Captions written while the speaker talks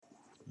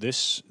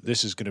This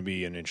is going to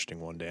be an interesting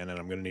one, Dan, and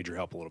I'm going to need your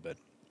help a little bit.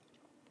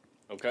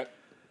 Okay.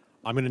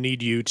 I'm going to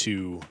need you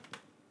to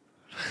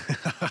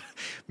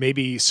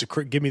maybe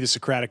give me the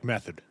Socratic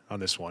method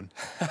on this one.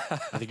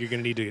 I think you're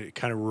going to need to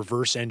kind of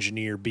reverse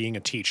engineer being a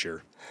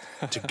teacher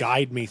to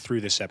guide me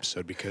through this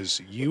episode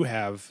because you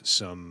have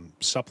some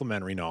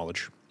supplementary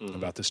knowledge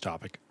about this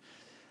topic.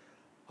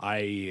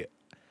 I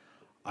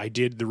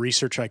did the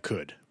research I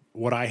could.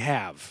 What I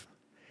have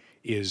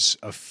is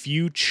a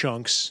few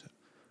chunks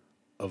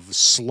of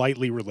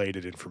slightly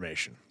related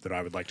information that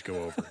I would like to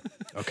go over.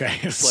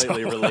 Okay,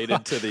 Slightly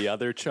related to the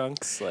other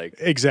chunks, like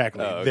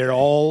exactly. Oh,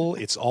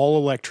 okay. It's all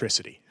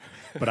electricity,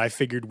 but I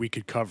figured we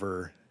could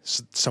cover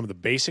some of the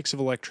basics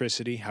of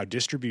electricity, how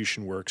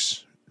distribution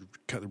works,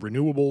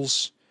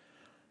 renewables,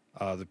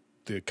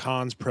 the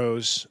cons,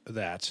 pros,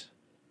 that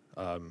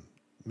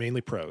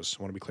mainly pros.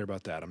 I want to be clear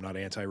about that. I'm not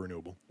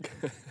anti-renewable.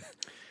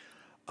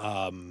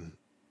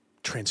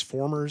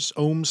 Transformers,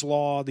 Ohm's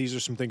law. These are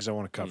some things I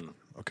want to cover.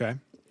 Okay.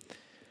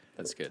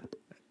 That's good.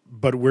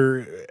 But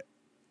we're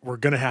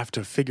going to have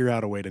to figure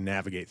out a way to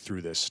navigate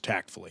through this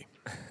tactfully.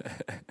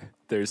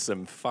 There's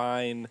some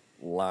fine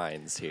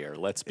lines here.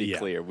 Let's be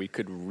clear. We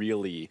could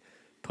really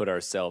put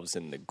ourselves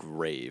in the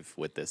grave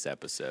with this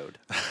episode.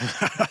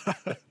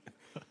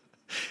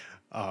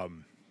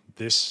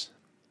 This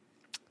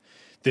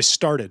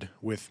started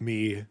with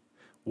me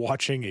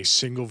watching a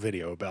single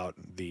video about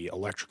the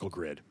electrical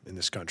grid in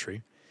this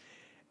country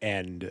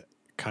and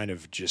kind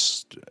of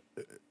just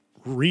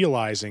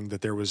realizing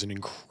that there was an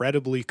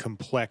incredibly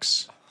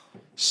complex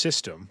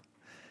system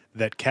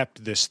that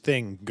kept this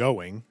thing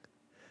going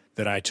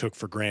that I took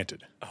for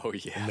granted. Oh,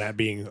 yeah. And that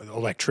being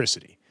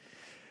electricity.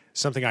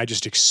 Something I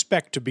just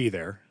expect to be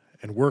there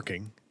and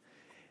working.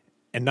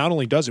 And not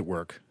only does it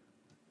work,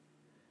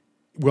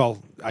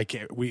 well, I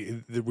can't.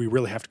 We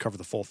really have to cover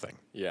the full thing.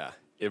 Yeah.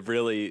 It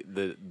really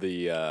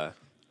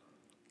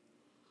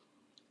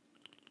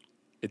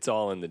it's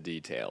all in the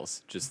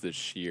details, just the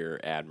sheer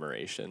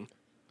admiration.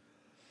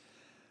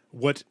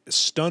 What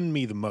stunned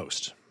me the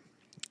most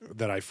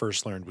that I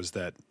first learned was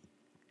that,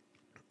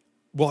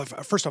 well,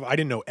 first off, I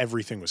didn't know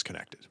everything was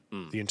connected.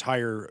 The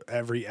entire,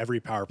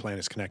 every power plant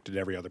is connected to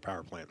every other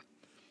power plant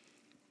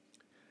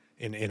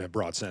in a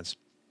broad sense.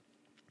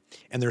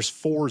 And there's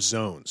 4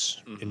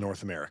 zones in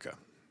North America.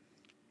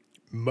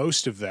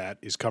 Most of that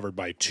is covered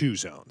by 2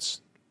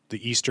 zones,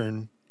 the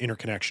Eastern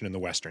interconnection and the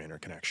Western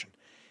interconnection.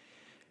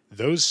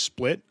 Those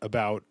split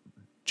about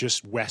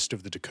just west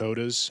of the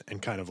Dakotas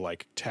and kind of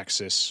like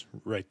Texas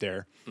right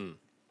there.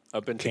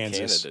 Up into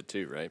Kansas. Canada,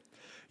 too, right?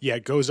 Yeah,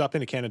 it goes up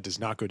into Canada, does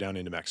not go down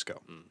into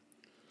Mexico.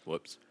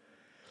 Whoops.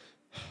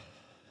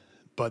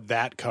 But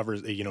that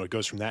covers, it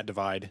goes from that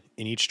divide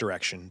in each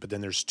direction. But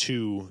then there's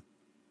 2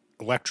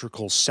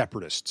 electrical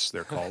separatists,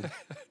 they're called.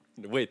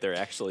 Wait, they're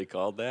actually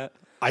called that?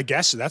 I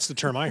guess that's the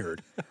term I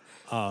heard.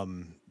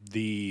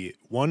 The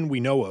one we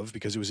know of,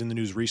 because it was in the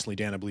news recently,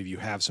 Dan, I believe you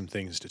have some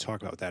things to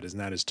talk about that, and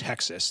that is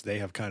Texas. They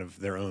have kind of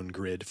their own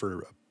grid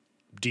for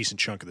a decent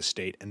chunk of the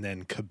state. And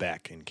then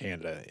Quebec in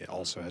Canada it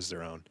also has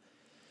their own.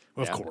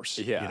 Well, of course.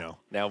 Yeah.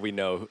 Now we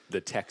know the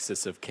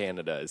Texas of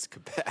Canada is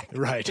Quebec.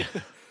 Right.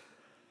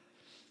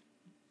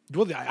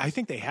 Well, I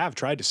think they have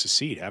tried to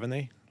secede, haven't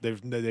they?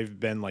 They've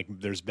been like,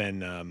 there's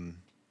been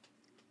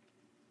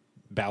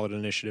ballot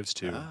initiatives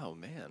to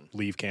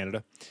leave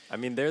Canada. I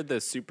mean, they're the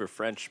super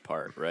French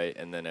part, right?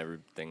 And then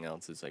everything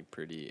else is like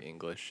pretty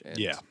English and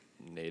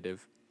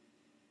native.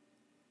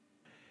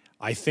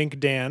 I think,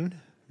 Dan,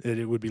 that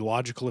it would be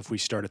logical if we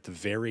start at the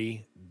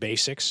very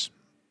basics.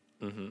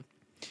 And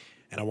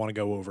I want to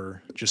go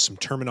over just some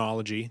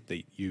terminology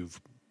that you've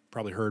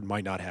probably heard,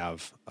 might not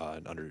have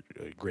a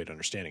great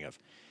understanding of.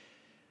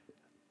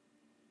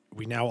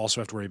 We now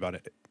also have to worry about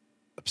it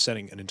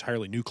upsetting an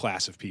entirely new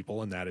class of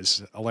people, and that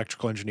is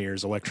electrical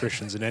engineers,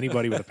 electricians, and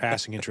anybody with a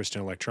passing interest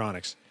in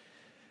electronics,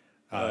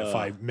 if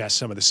I mess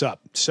some of this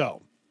up.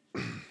 So,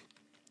 I'm going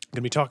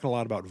to be talking a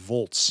lot about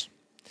volts.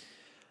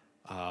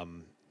 I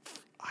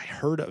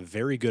heard a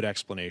very good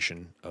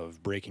explanation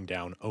of breaking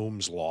down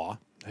Ohm's law.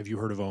 Have you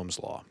heard of Ohm's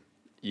law?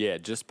 Yeah,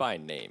 just by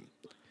name.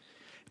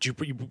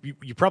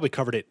 You probably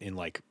covered it in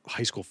like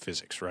high school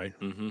physics, right?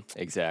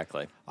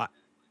 Exactly.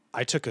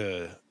 I took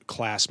a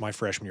class my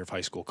freshman year of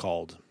high school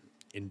called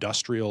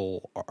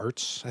Industrial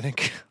Arts, I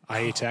think.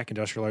 IA Tech,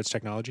 Industrial Arts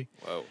Technology.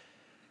 Whoa.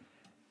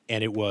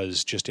 And it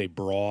was just a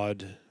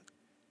broad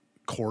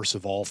course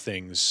of all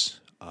things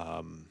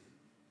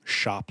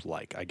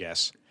shop-like, I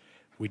guess.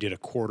 We did a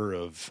quarter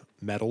of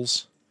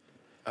metals,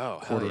 a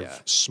quarter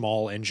of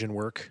small engine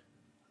work,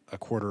 a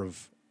quarter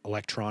of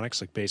electronics,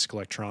 like basic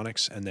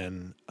electronics, and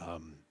then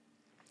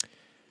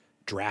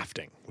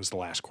drafting was the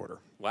last quarter.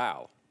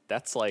 Wow.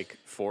 That's like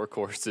 4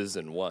 courses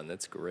in one.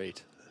 That's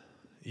great.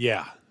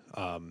 Yeah.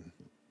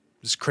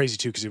 It's crazy,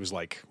 too, because it was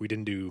like I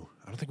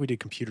don't think we did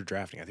computer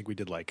drafting. I think we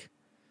did like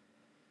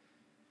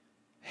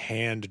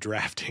hand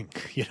drafting,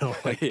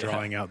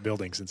 drawing out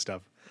buildings and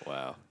stuff.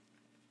 Wow.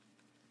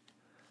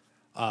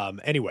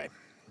 Anyway,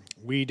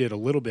 we did a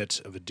little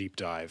bit of a deep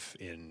dive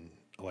in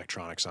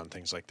electronics on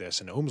things like this,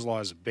 and Ohm's law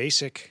is a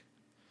basic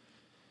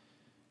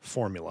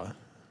formula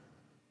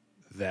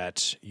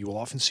that you will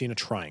often see in a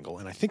triangle.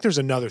 And I think there's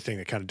another thing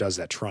that kind of does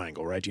that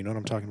triangle, right? Do you know what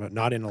I'm talking about?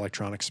 Not in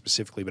electronics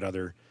specifically, but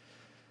other.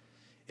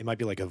 It might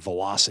be like a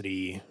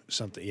velocity,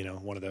 something,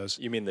 one of those.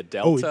 You mean the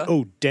delta?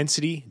 Oh,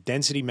 density,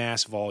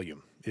 mass,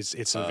 volume.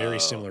 It's a very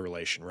similar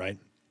relation, right?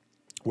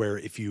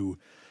 Where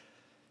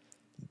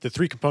the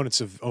three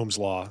components of Ohm's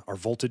law are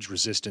voltage,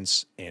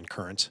 resistance, and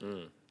current.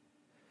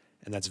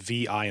 And that's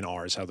V, I, and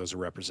R is how those are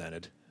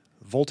represented.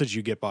 Voltage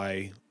you get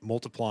by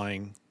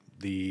multiplying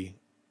the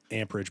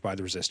amperage by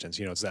the resistance.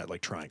 It's that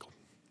like triangle.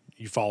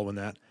 You following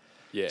that?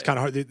 Yeah. It's kind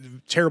of hard.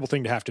 Terrible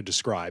thing to have to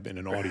describe in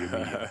an audio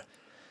medium.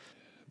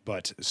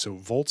 But so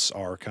volts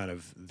are kind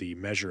of the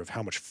measure of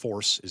how much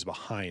force is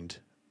behind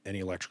any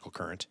electrical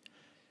current.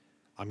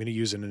 I'm going to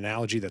use an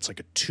analogy that's like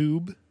a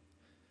tube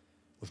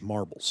with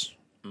marbles.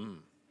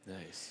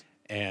 Nice.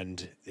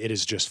 And it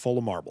is just full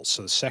of marbles.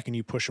 So the second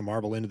you push a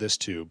marble into this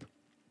tube,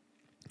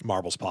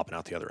 marbles popping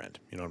out the other end.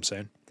 You know what I'm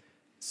saying?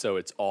 So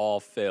it's all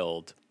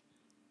filled.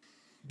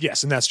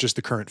 Yes, and that's just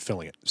the current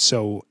filling it.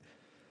 So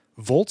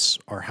volts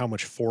are how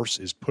much force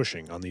is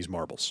pushing on these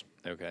marbles.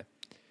 Okay.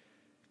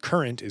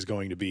 Current is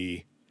going to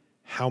be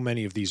how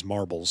many of these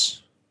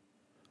marbles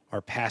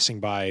are passing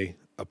by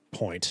a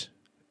point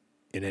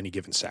in any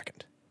given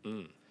second.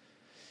 When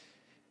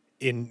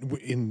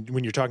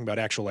you're talking about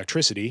actual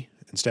electricity,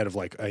 instead of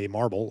like a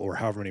marble or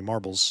however many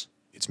marbles,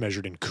 it's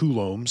measured in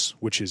coulombs,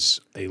 which is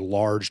a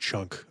large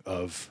chunk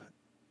of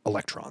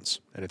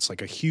electrons. And it's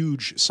like a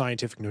huge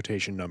scientific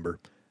notation number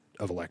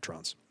of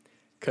electrons.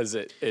 Because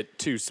it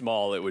too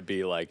small, it would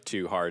be like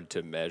too hard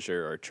to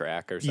measure or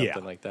track or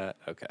something like that?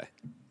 Okay.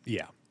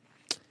 Yeah.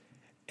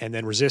 And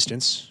then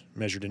resistance,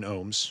 measured in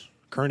ohms.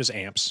 Current is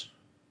amps.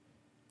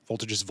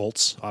 Voltage is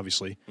volts,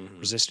 obviously.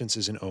 Resistance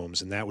is in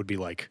ohms. And that would be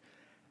like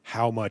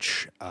how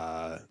much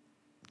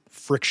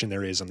friction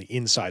there is on the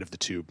inside of the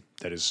tube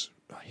that is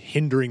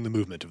hindering the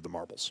movement of the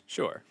marbles.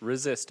 Sure.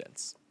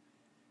 Resistance.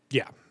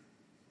 Yeah.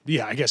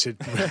 Yeah, I guess it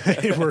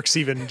it works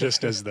even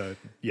just as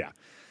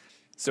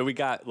So we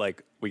got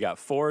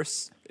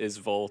force is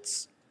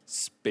volts,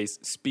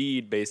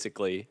 speed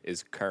basically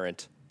is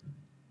current,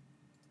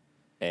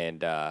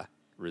 and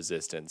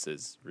resistance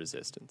is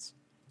resistance.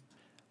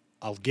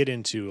 I'll get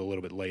into a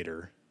little bit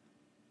later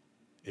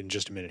in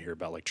just a minute here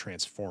about like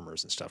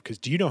transformers and stuff. Because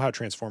do you know how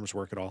transformers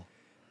work at all?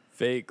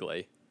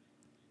 Vaguely.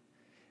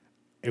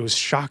 It was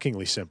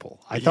shockingly simple.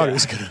 I thought it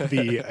was going to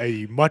be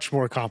a much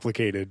more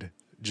complicated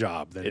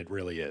job than it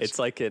really is. It's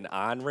like an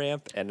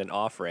on-ramp and an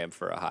off-ramp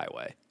for a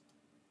highway.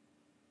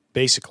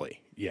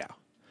 Basically, yeah.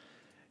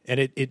 And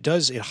it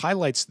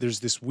highlights, there's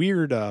this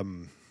weird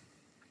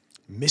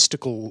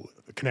mystical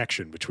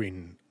connection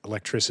between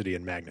electricity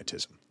and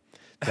magnetism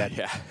that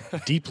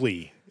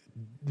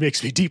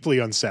makes me deeply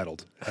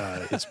unsettled.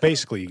 It's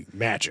basically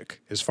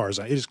magic as far as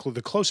it is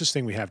the closest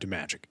thing we have to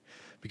magic,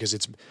 because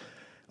it's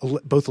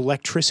both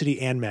electricity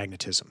and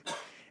magnetism.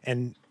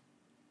 And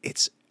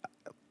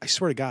I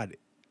swear to God,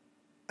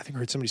 I think I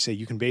heard somebody say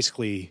you can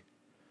basically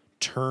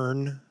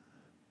turn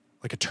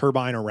like a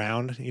turbine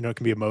around. It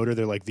can be a motor.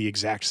 They're like the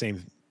exact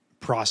same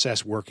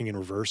process working in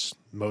reverse,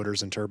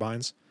 motors and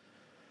turbines.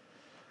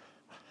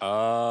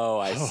 Oh,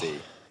 I see.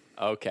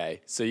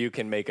 Okay. So you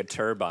can make a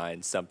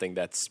turbine something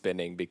that's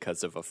spinning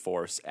because of a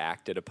force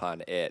acted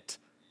upon it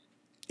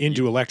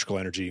into electrical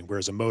energy,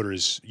 whereas a motor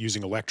is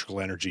using electrical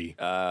energy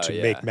to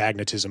make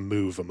magnetism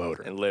move a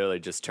motor. And literally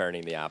just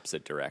turning the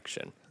opposite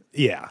direction.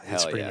 Yeah.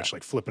 It's pretty much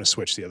like flipping a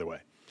switch the other way.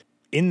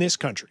 In this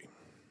country,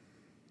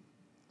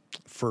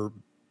 for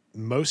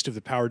most of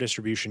the power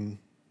distribution,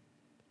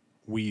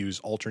 we use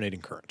alternating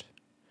current.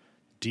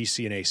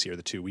 DC and AC are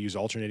the two. We use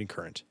alternating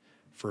current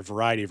for a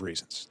variety of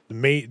reasons.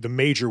 The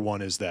major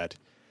one is that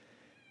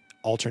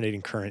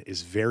alternating current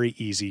is very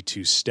easy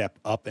to step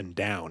up and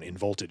down in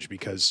voltage,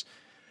 because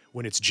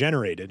when it's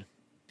generated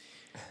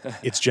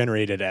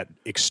at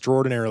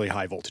extraordinarily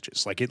high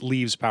voltages. Like it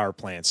leaves power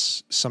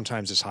plants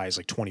sometimes as high as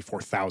like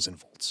 24,000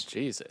 volts.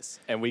 Jesus.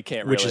 And we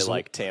can't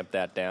really tamp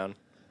that down?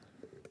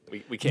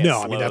 We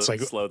can't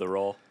slow the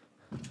roll?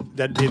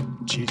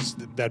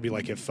 That'd be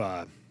like if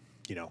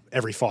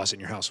every faucet in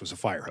your house was a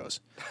fire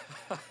hose,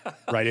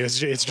 right? It's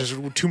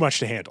just too much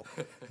to handle,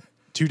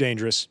 too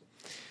dangerous.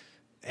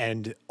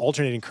 And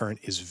alternating current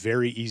is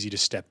very easy to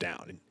step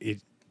down.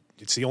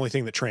 It's the only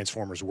thing that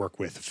transformers work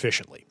with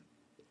efficiently.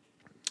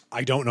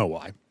 I don't know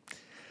why,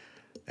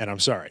 and I'm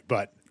sorry,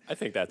 but I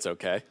think that's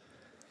okay.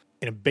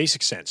 In a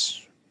basic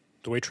sense,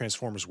 the way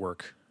transformers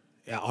work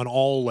on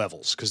all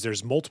levels, because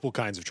there's multiple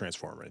kinds of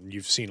transformer, and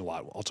you've seen a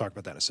lot. I'll talk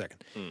about that in a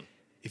second.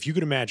 If you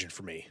could imagine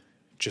for me,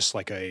 just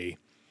like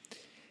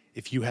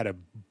if you had a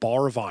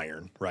bar of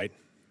iron, right,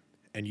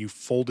 and you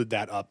folded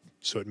that up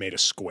so it made a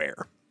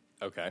square.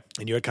 Okay.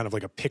 And you had kind of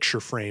like a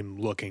picture frame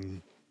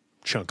looking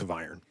chunk of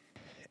iron.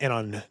 And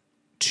on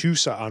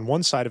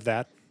one side of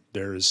that,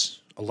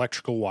 there's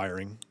electrical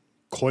wiring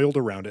coiled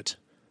around it.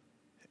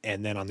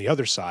 And then on the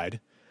other side,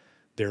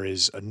 there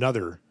is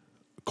another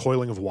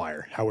coiling of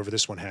wire. However,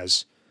 this one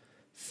has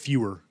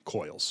fewer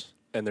coils.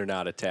 And they're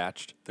not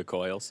attached, the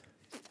coils?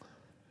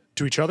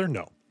 To each other?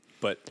 No.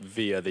 But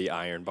via the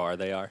iron bar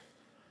they are?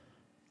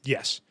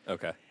 Yes.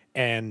 Okay.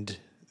 And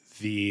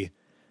the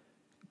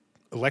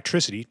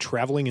electricity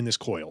traveling in this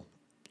coil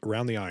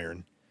around the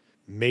iron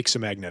makes a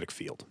magnetic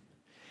field.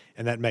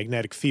 And that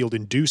magnetic field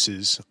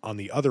induces on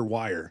the other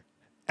wire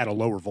at a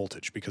lower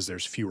voltage because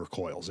there's fewer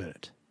coils in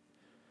it.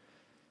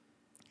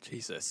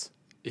 Jesus.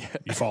 Yeah.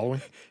 You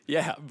following?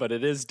 Yeah, but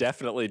it is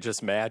definitely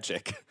just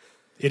magic.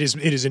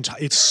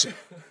 It's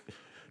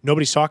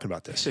nobody's talking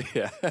about this.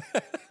 Yeah.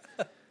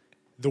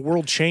 The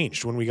world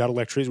changed when we got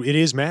electricity. It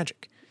is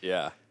magic.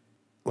 Yeah.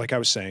 Like I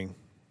was saying,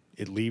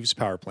 it leaves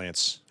power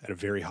plants at a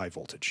very high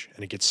voltage,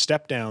 and it gets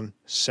stepped down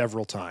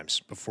several times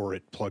before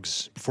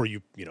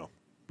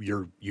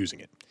you're using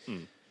it.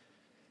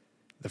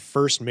 The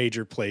first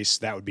major place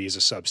that would be is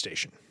a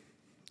substation,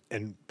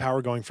 and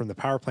power going from the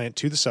power plant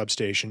to the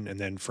substation, and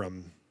then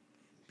from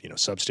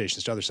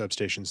substations to other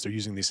substations. They're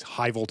using these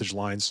high voltage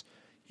lines.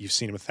 You've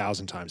seen them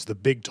 1,000 times. The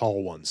big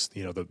tall ones,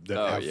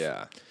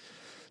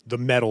 the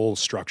metal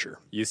structure.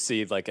 You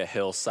see like a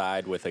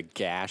hillside with a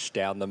gash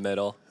down the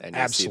middle, and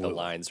you see the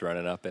lines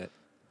running up it.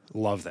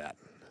 Love that.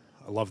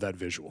 I love that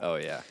visual. Oh,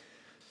 yeah.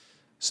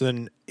 So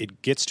then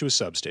it gets to a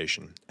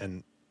substation,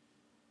 and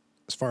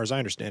as far as I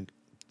understand,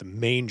 the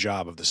main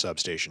job of the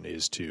substation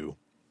is to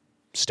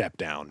step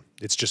down.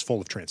 It's just full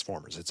of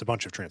transformers. It's a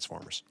bunch of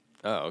transformers.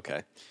 Oh,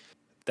 okay.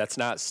 That's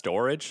not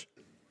storage?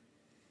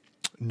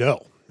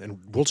 No, and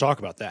we'll talk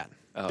about that.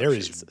 Oh, there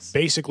Jesus. is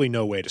basically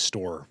no way to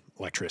store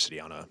electricity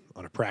on a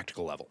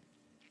practical level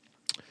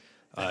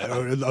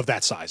of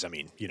that size. I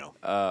mean,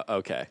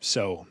 Okay.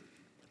 So,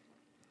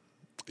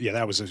 yeah,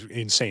 that was an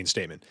insane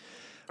statement.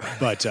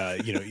 But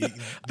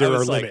there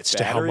are limits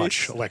to how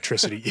much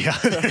electricity. Yeah,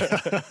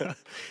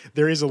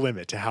 there is a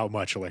limit to how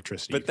much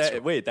electricity.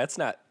 But that's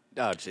not.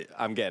 Oh, gee,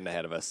 I'm getting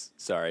ahead of us.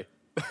 Sorry.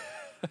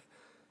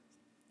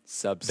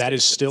 That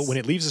is still, when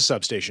it leaves the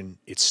substation,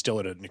 it's still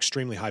at an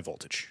extremely high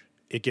voltage.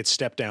 It gets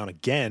stepped down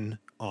again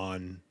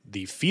on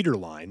the feeder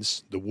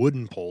lines, the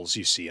wooden poles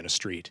you see in a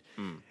street.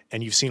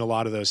 And you've seen a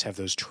lot of those have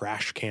those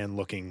trash can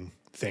looking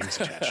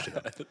things attached to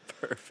them.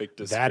 Perfect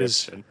description. That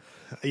is,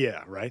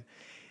 yeah, right.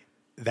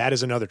 That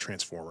is another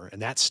transformer, and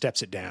that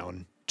steps it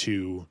down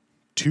to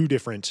two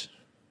different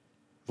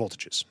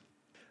voltages.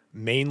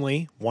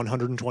 Mainly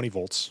 120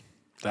 volts.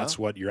 That's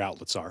what your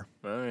outlets are.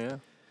 Oh, yeah.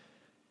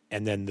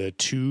 And then the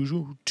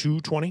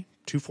 220,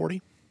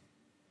 240,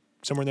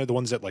 somewhere in there, the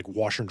ones that like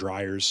washer and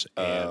dryers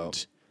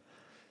and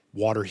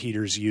water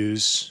heaters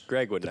use.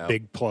 Greg would the know.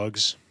 Big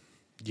plugs.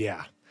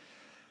 Yeah.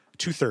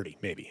 230,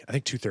 maybe. I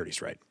think 230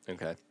 is right.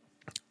 Okay.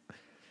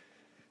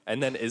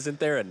 And then isn't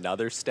there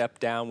another step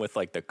down with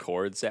like the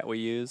cords that we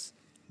use?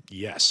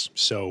 Yes.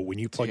 So when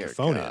you plug your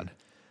phone in,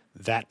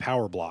 that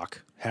power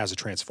block has a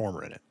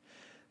transformer in it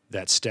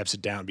that steps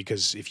it down,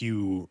 because if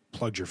you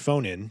plugged your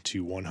phone in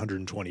to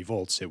 120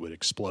 volts, it would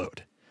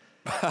explode.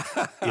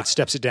 It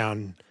steps it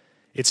down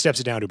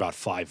to about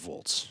 5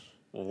 volts.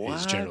 What?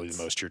 Is generally the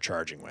most you're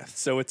charging with.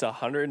 So it's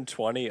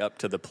 120 up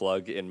to the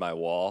plug in my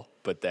wall,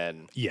 but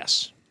then...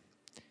 Yes.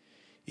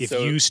 If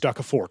you stuck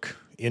a fork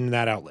in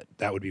that outlet,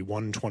 that would be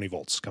 120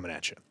 volts coming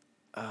at you.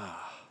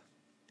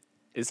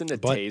 Isn't a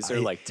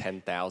taser like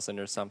 10,000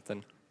 or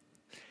something?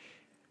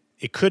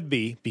 It could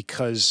be,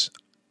 because,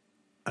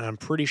 and I'm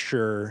pretty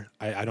sure,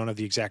 I don't have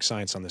the exact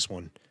science on this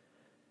one.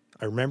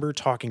 I remember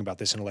talking about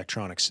this in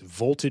electronics.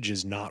 Voltage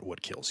is not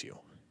what kills you.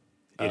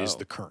 It is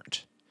the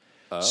current.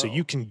 So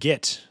you can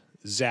get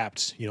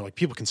zapped, like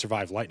people can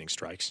survive lightning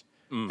strikes.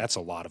 That's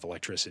a lot of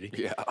electricity.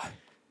 Yeah.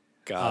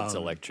 God's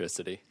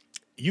electricity.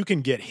 You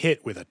can get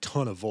hit with a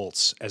ton of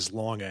volts as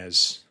long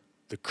as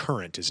the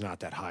current is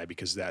not that high,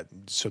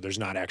 so there's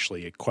not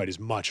actually quite as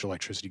much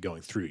electricity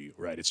going through you,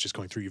 right? It's just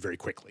going through you very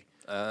quickly.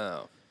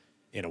 Oh.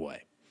 In a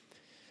way.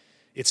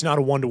 It's not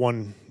a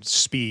 1-to-1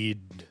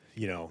 speed,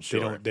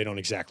 Sure. they don't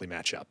exactly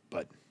match up,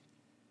 but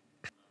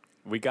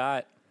We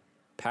got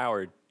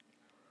powered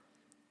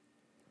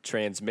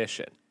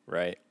transmission,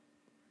 right?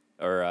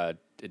 Or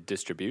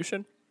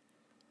distribution?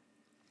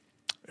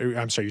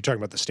 I'm sorry, you're talking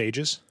about the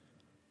stages?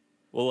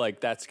 Well, like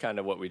that's kind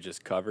of what we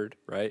just covered,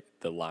 right?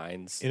 The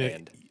lines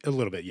and a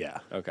little bit, yeah.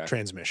 Okay.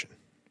 Transmission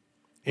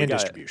and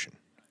distribution.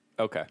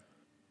 Okay.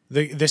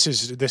 This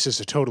is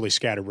a totally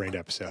scatterbrained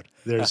episode.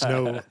 There's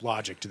no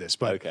logic to this,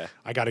 but Okay.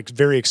 I got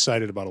very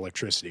excited about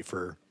electricity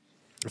for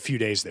a few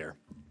days there.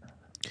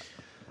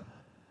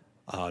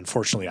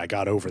 Unfortunately, I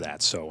got over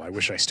that, so I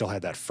wish I still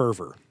had that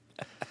fervor.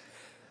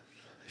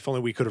 If only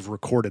we could have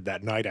recorded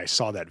that night I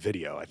saw that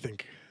video, I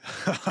think.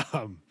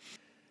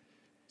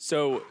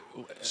 So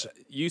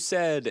you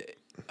said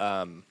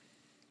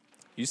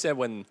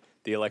when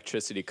the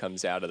electricity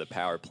comes out of the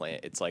power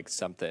plant, it's like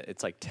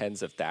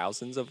tens of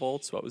thousands of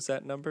volts. What was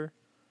that number?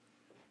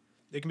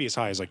 It can be as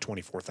high as like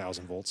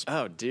 24,000 volts.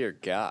 Oh, dear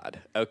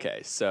God.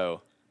 Okay,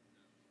 so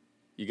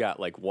you got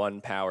like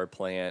one power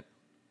plant,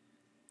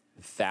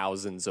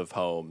 thousands of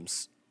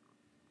homes,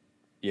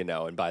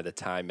 and by the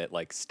time it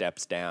like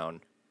steps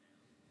down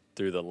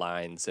through the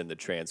lines and the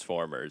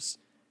transformers,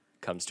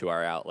 comes to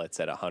our outlets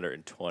at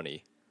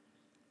 120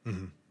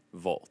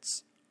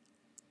 volts.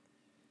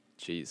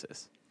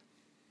 Jesus.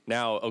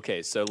 Now,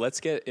 okay, so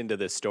let's get into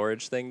the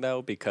storage thing,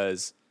 though,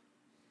 because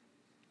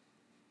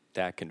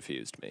that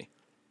confused me.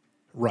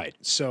 Right.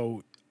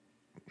 So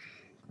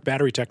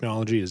battery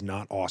technology is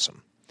not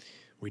awesome.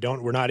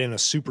 We're not in a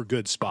super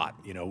good spot.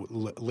 You know,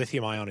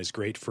 lithium ion is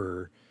great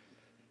for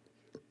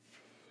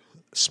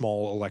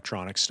small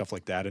electronics, stuff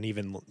like that. And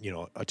even, you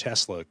know, a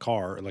Tesla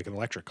car, like an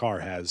electric car,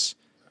 has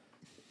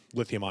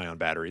lithium ion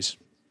batteries.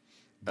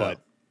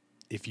 But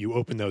if you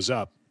open those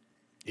up,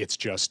 it's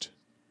just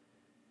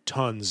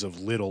tons of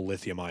little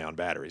lithium ion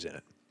batteries in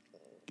it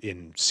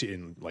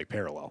in like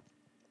parallel.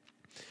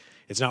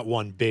 It's not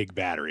one big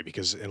battery,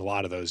 because in a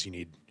lot of those you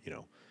need, you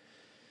know,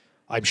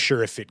 I'm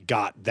sure if it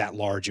got that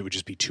large, it would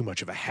just be too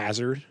much of a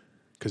hazard,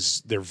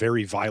 because they're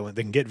very violent.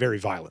 They can get very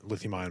violent,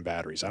 lithium ion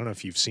batteries. I don't know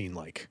if you've seen,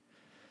 like,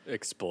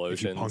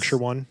 Explosions. if you puncture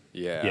one.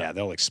 Yeah. Yeah,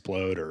 they'll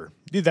explode. Or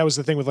dude, that was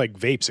the thing with like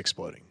vapes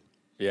exploding.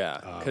 Yeah,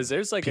 because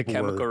there's like a people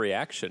chemical were-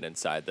 reaction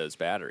inside those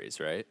batteries,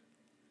 right?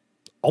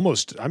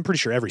 Almost, I'm pretty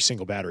sure every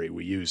single battery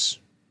we use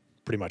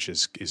pretty much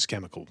is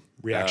chemical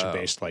reaction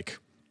based. Like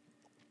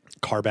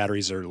car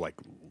batteries are like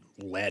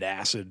lead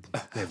acid.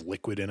 They have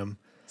liquid in them.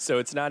 So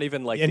it's not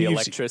even like And the you see-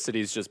 electricity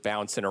is just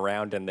bouncing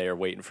around and they're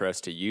waiting for us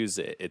to use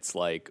it. It's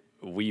like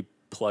we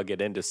plug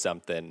it into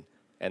something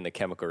and the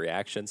chemical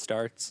reaction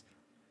starts.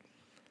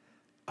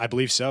 I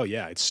believe so.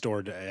 Yeah, it's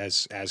stored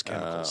as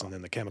chemicals, and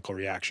then the chemical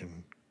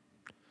reaction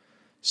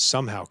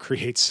somehow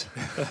creates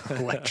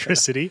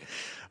electricity.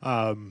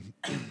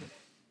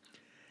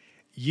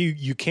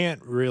 You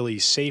can't really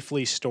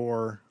safely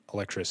store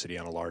electricity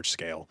on a large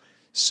scale.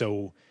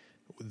 So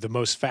the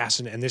most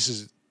fascinating, and this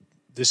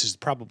is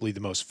probably the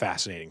most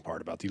fascinating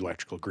part about the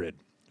electrical grid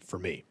for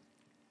me,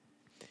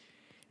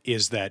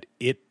 is that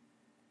it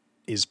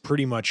is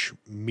pretty much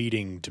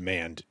meeting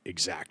demand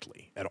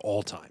exactly at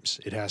all times.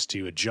 It has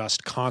to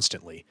adjust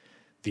constantly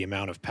the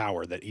amount of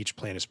power that each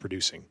plant is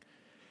producing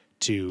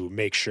to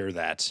make sure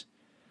that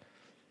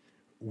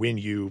when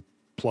you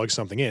plug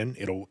something in,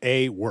 it'll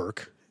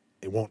work.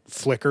 It won't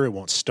flicker. It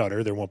won't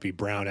stutter. There won't be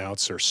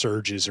brownouts or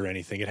surges or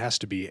anything. It has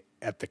to be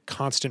at the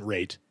constant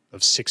rate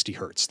of 60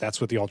 hertz. That's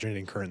what the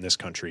alternating current in this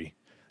country,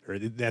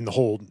 and the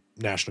whole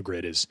national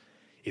grid is.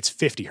 It's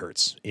 50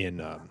 hertz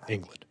in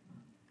England.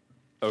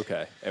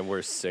 Okay, and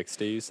we're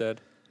 60, you said?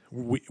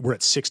 We're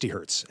at 60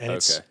 hertz, and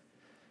Okay.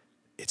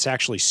 it's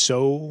actually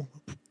so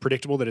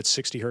predictable that it's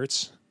 60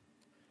 hertz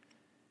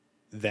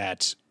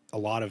that a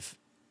lot of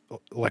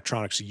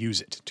electronics use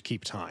it to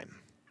keep time.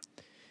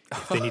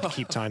 If they need to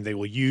keep time, they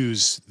will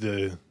use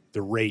the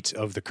rate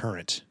of the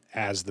current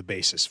as the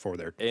basis for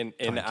their In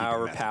timekeeping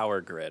our method.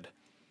 power grid.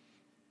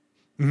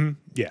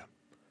 Yeah.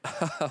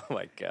 Oh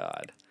my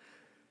God.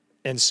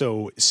 And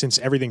so since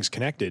everything's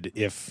connected,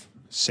 if,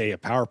 say, a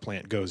power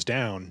plant goes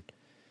down,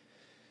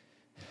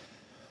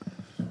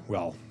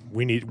 well,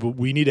 we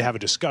need to have a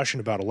discussion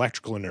about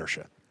electrical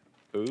inertia.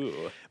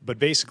 Ooh. But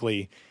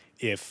basically,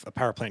 if a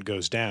power plant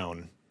goes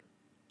down,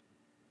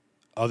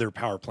 other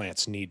power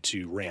plants need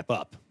to ramp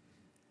up.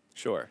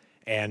 Sure.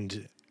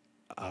 And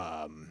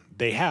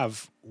they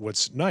have,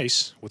 what's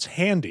nice, what's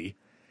handy,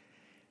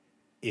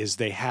 is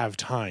they have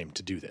time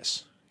to do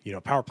this. You know,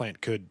 a power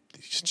plant could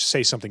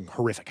say something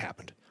horrific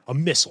happened. A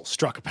missile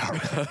struck a power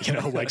plant, you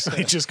know, like so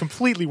it just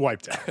completely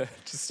wiped out.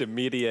 Just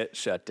immediate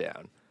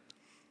shutdown.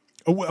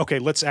 Oh, okay,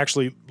 let's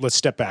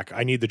step back.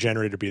 I need the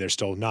generator to be there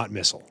still, not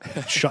missile.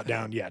 Shut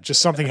down. Yeah,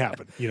 just something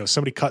happened. You know,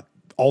 somebody cut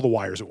all the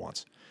wires at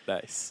once.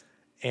 Nice.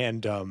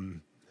 And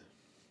that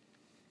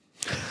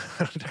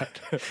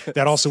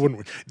also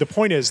wouldn't. The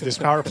point is, this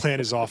power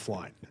plant is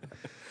offline.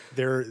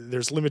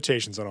 There's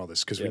limitations on all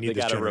this because we need They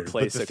this got to generator.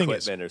 replace But the thing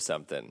equipment or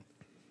something.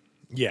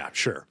 yeah,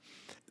 sure.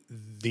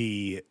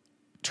 The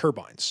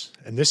turbines,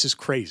 and this is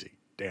crazy,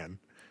 Dan.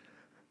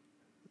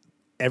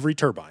 Every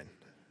turbine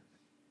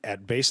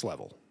at base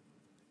level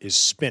is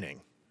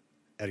spinning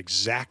at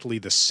exactly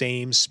the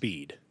same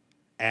speed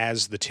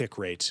as the tick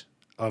rate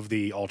of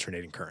the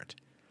alternating current.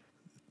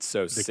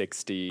 So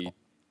 60.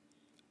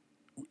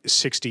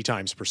 60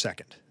 times per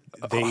second.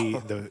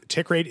 The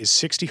tick rate is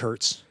 60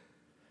 hertz,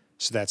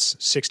 so that's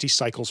 60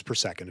 cycles per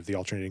second of the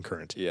alternating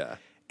current. Yeah.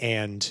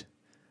 And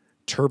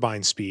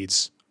turbine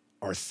speeds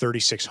are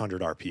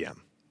 3,600 RPM,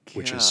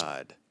 which is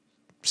God.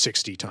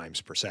 60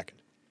 times per second.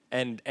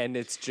 And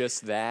it's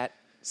just that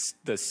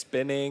the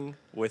spinning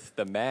with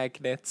the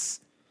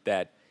magnets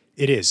that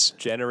It is.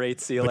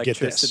 generates the But get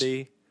this.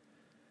 electricity.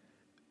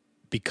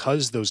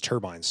 Because those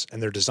turbines,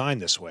 and they're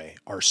designed this way,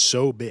 are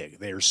so big,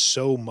 there's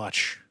so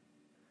much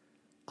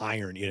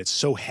iron, and it's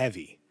so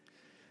heavy,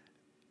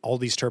 all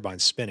these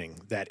turbines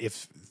spinning, that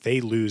if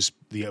they lose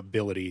the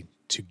ability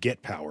to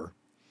get power,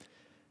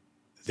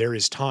 there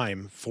is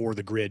time for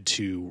the grid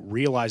to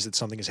realize that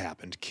something has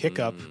happened, kick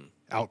up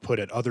output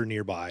at other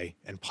nearby,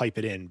 and pipe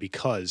it in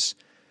because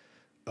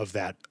of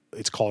that.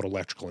 It's called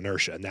electrical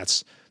inertia.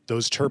 And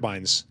those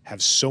turbines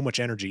have so much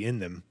energy in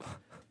them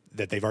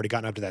that they've already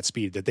gotten up to that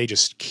speed that they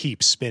just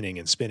keep spinning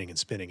and spinning and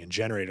spinning and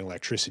generating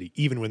electricity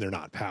even when they're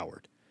not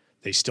powered.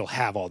 They still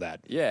have all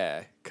that.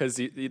 Yeah, because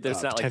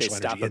there's not like they potential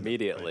stop energy in them,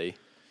 immediately.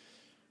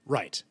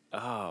 Right.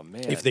 Oh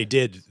man. If they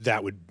did,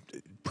 that would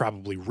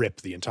probably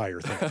rip the entire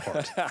thing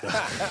apart.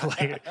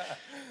 Like,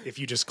 if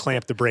you just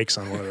clamp the brakes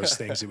on one of those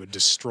things, it would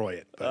destroy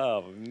it. But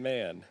Oh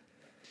man.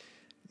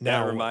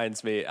 now, That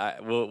reminds me,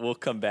 we'll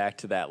come back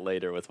to that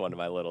later with one of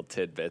my little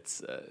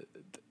tidbits.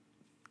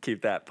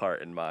 Keep that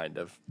part in mind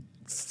of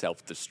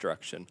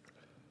self-destruction.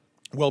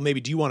 well,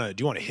 maybe do you want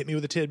to hit me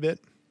with a tidbit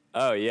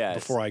Oh yeah.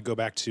 before I go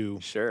back to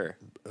Sure.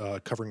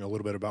 covering a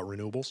little bit about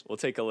renewables? We'll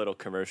take a little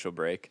commercial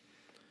break.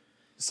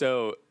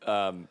 So,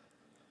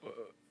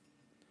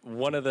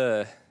 one of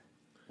the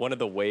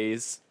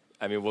ways,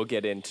 I mean, we'll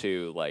get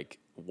into like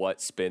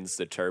what spins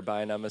the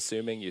turbine. I'm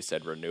assuming you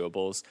said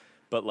renewables,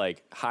 but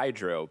like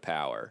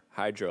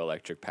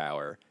hydroelectric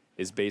power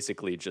is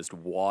basically just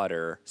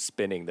water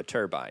spinning the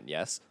turbine.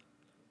 Yes.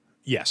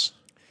 Yes.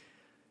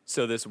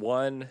 So this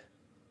one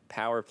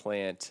power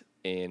plant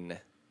in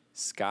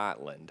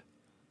Scotland,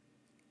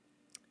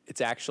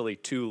 it's actually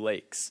two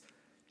lakes.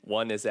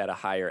 One is at a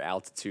higher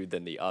altitude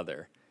than the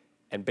other.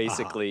 And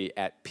basically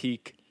at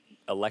peak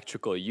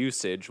electrical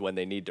usage, when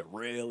they need to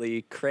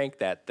really crank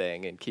that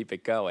thing and keep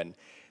it going,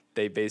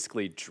 they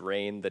basically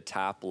drain the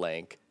top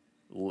lake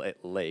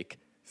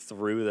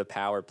through the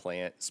power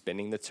plant,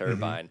 spinning the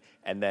turbine.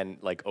 And then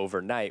like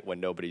overnight, when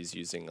nobody's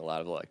using a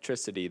lot of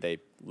electricity, they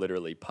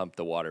literally pump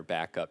the water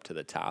back up to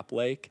the top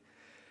lake.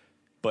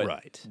 But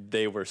Right.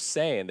 they were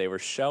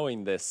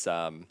showing this,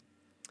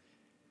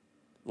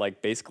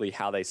 like basically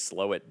how they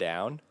slow it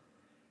down.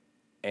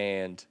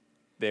 And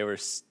they were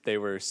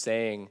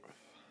saying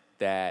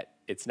that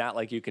it's not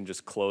like you can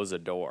just close a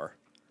door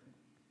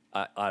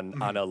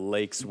on a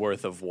lake's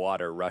worth of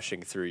water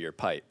rushing through your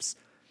pipes.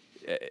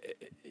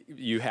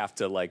 You have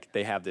to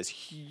they have this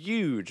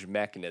huge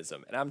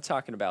mechanism, and I'm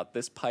talking about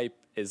this pipe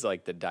is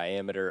like the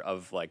diameter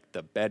of like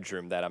the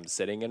bedroom that I'm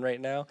sitting in right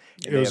now.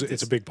 And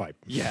It's a big pipe.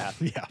 yeah.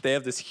 Yeah. They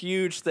have this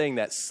huge thing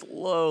that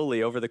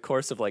slowly, over the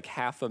course of like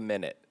half a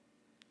minute,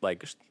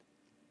 like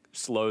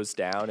slows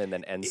down and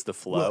then ends the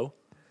flow. Well,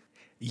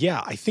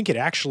 yeah, I think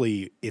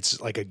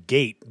it's like a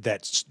gate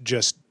that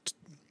just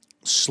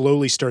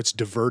slowly starts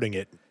diverting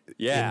it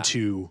Yeah.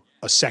 into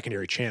a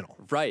secondary channel.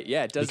 Right.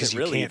 Yeah. It doesn't Because you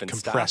really can't even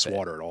compress stop it.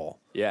 water at all.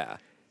 Yeah.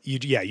 You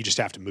just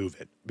have to move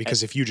it.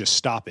 Because if you just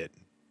stop it,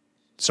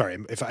 sorry,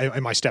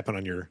 am I stepping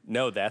on your...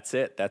 No, that's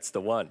it. That's the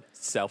one.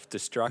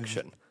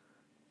 Self-destruction.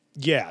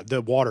 Yeah,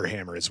 the water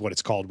hammer is what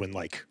it's called when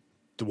like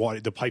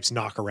the pipes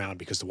knock around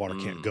because the water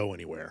can't go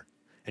anywhere.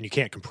 And you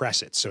can't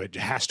compress it, so it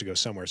has to go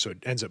somewhere. So it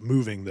ends up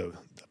moving the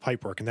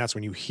pipework, and that's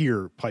when you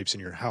hear pipes in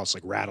your house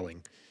like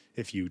rattling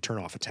if you turn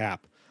off a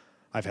tap.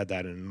 I've had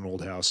that in an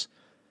old house.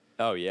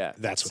 Oh, yeah.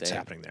 That's what's Same.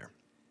 happening there.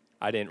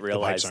 I didn't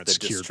realize aren't the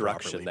secured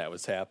destruction properly. that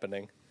was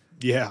happening.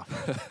 Yeah.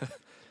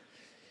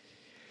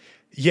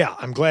 Yeah,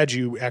 I'm glad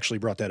you actually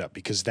brought that up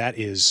because that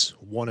is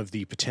one of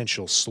the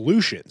potential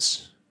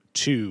solutions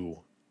to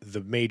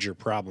the major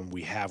problem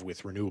we have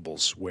with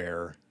renewables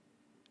where,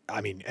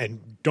 I mean,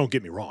 and don't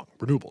get me wrong,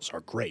 renewables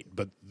are great,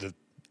 but the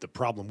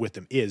problem with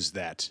them is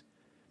that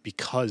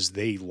because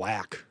they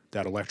lack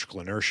that electrical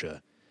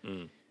inertia,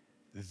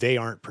 they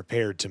aren't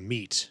prepared to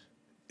meet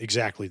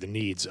exactly the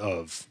needs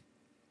of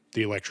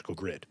the electrical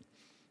grid.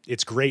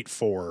 It's great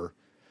for,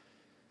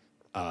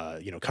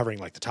 covering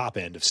like the top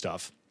end of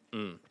stuff,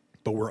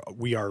 but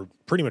we are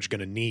pretty much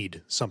going to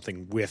need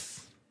something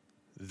with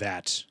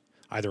that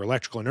either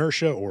electrical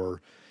inertia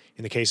or,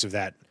 in the case of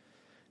that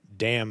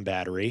dam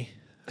battery,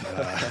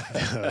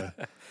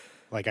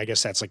 like I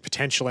guess that's like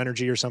potential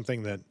energy or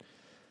something that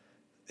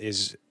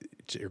is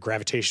or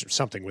gravitation,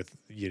 something with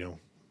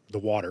the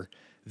water.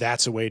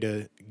 That's a way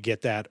to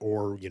get that,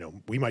 or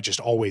we might just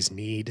always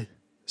need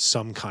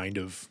some kind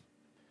of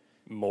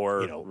More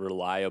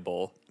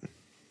reliable.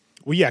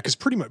 Well, yeah, because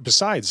pretty much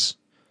besides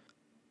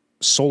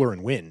solar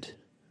and wind,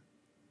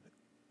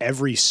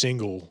 every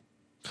single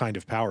kind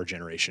of power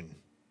generation,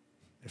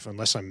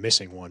 unless I'm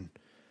missing one,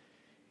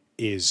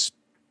 is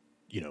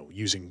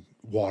using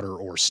water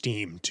or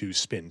steam to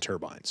spin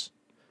turbines.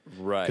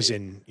 Right. Because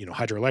in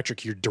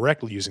hydroelectric, you're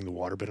directly using the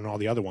water, but in all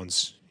the other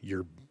ones,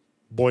 you're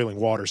boiling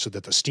water so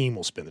that the steam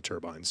will spin the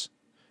turbines,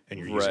 and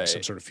you're using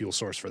some sort of fuel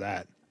source for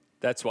that.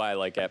 That's why,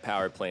 like, at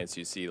power plants,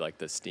 you see, like,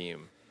 the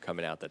steam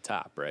coming out the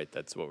top, right?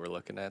 That's what we're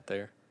looking at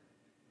there.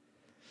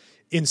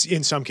 In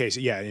some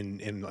cases, yeah.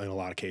 In a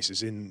lot of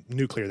cases, in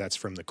nuclear, that's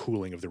from the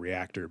cooling of the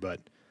reactor. But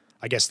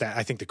I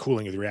think the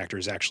cooling of the reactor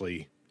is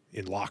actually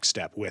in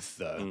lockstep with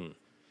the.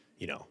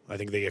 I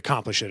think they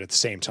accomplish it at the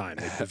same time.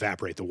 They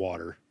evaporate the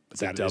water, but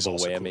that is double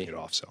also whammy. cooling it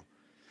off. So,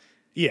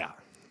 yeah.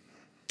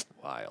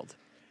 Wild.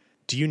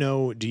 Did you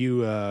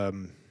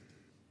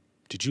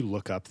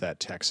look up that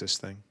Texas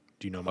thing?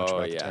 Do you know much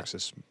about the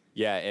Texas?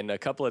 Yeah, and a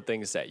couple of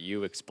things that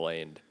you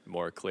explained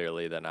more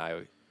clearly than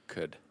I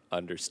could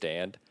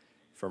understand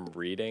from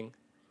reading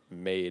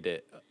made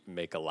it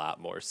make a lot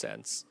more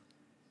sense.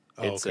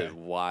 It's a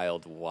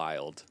wild,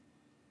 wild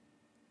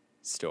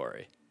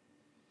story.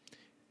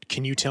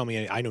 Can you tell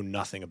me? I know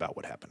nothing about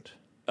what happened.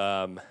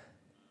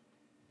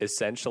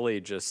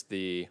 Essentially, just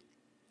the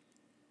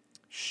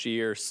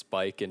sheer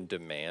spike in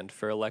demand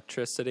for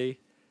electricity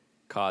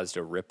caused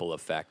a ripple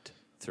effect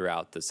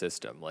throughout the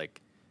system.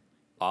 Like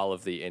all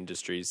of the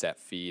industries that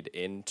feed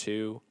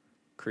into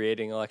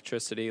creating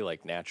electricity,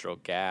 like natural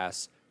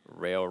gas,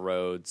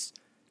 railroads.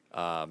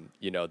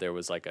 There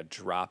was like a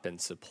drop in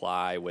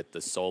supply with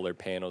the solar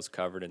panels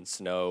covered in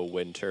snow,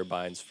 wind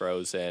turbines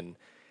frozen,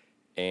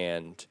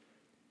 and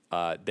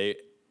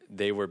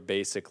they were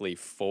basically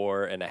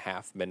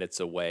 4.5 minutes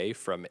away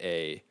from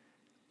a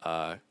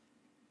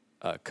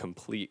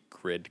complete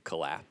grid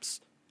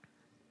collapse.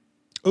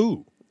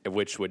 Ooh.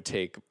 Which would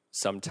take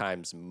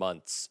sometimes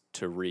months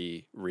to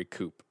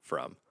recoup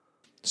from.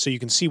 So you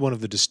can see one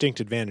of the distinct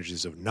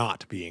advantages of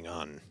not being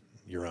on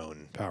your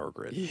own power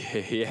grid.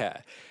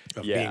 Yeah.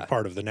 Of being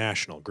part of the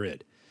national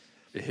grid.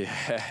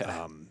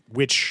 Yeah.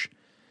 Which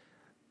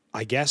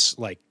I guess,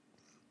 like,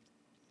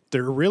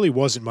 there really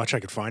wasn't much I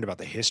could find about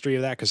the history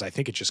of that because I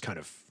think it just kind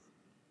of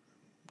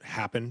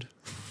happened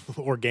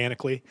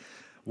organically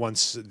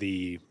once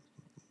the,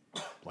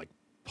 like,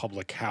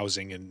 public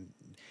housing, and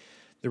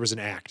there was an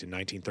act in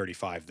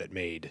 1935 that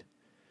made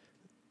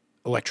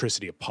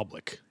electricity a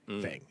public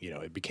thing.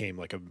 It became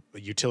like a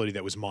utility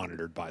that was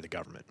monitored by the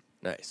government.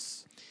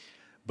 Nice.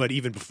 But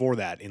even before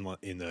that, in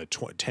the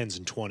 10s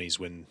and 20s,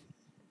 when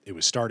it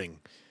was starting,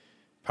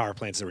 power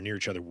plants that were near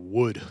each other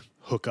would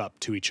hook up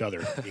to each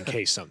other in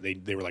case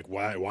something. They were like,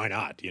 why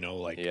not?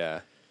 Yeah.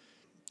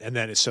 And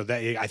then so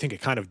that I think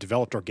it kind of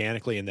developed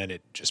organically, and then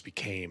it just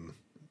became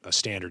a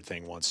standard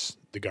thing once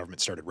the government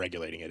started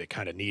regulating it. It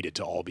kind of needed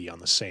to all be on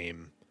the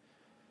same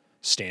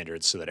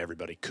standards so that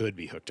everybody could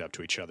be hooked up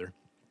to each other.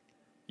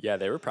 Yeah,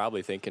 they were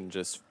probably thinking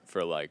just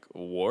for like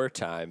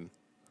wartime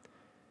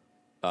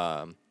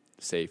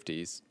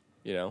safeties,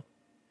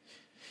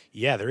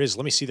 Yeah, there is.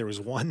 Let me see. There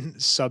was one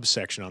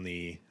subsection on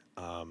the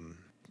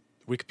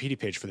Wikipedia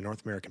page for the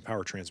North American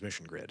Power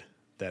Transmission Grid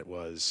that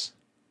was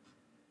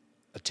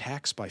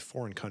attacks by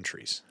foreign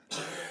countries.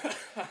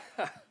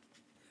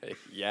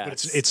 Yeah,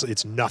 but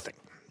it's nothing.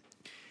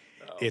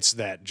 Oh. It's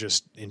that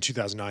just in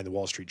 2009, the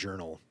Wall Street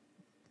Journal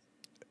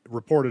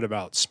reported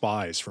about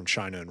spies from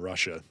China and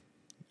Russia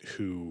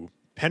who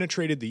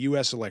penetrated the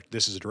U.S.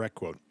 This is a direct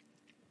quote.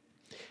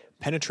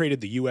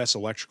 Penetrated the U.S.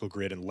 electrical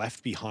grid and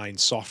left behind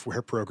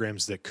software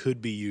programs that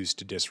could be used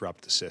to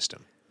disrupt the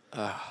system.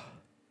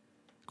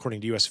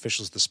 According to U.S.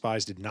 officials, the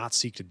spies did not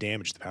seek to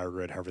damage the power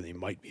grid. However, they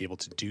might be able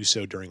to do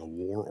so during a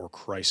war or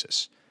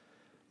crisis.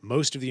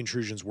 Most of the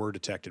intrusions were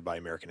detected by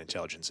American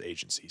intelligence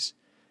agencies.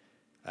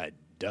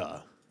 Duh.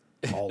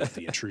 All of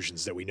the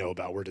intrusions that we know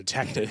about were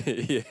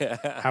detected.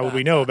 Yeah. How would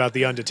we know about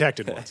the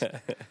undetected ones?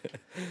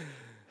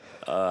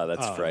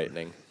 That's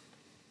frightening.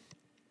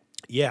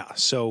 Yeah,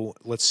 so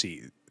let's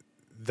see.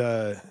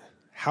 I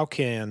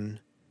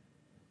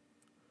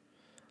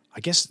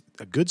guess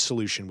a good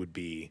solution would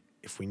be,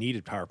 if we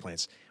needed power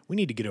plants, we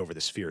need to get over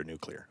this fear of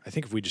nuclear. I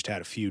think if we just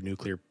had a few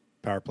nuclear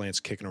power plants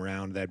kicking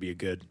around, that'd be a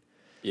good,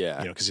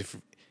 because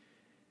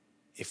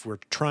if we're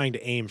trying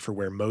to aim for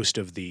where most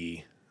of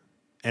the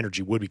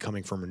energy would be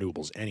coming from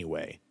renewables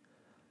anyway,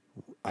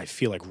 I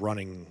feel like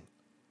running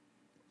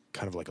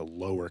kind of like a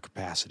lower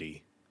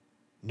capacity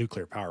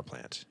nuclear power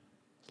plant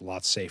is a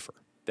lot safer.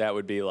 That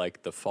would be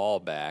like the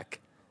fallback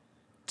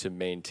to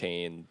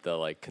maintain the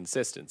like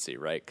consistency,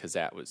 right? Because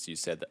that was, you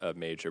said, a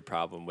major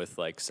problem with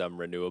like some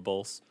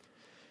renewables.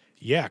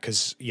 Yeah,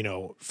 because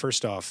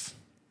first off,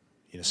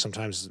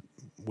 sometimes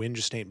wind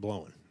just ain't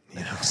blowing.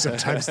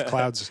 Sometimes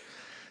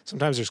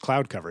sometimes there's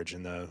cloud coverage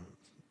and the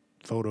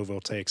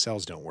photovoltaic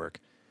cells don't work.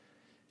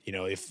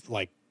 If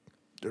like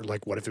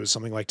what if it was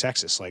something like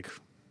Texas? Like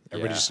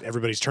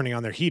everybody's turning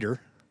on their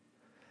heater,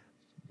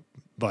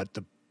 but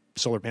the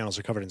solar panels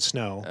are covered in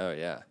snow. Oh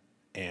yeah,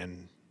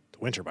 and the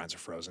wind turbines are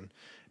frozen.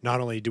 Not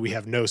only do we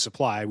have no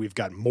supply, we've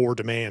got more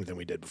demand than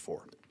we did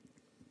before.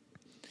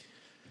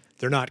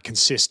 They're not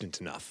consistent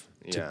enough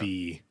to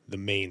be the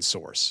main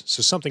source.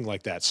 So something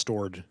like that,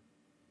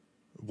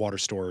 water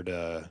stored.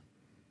 I don't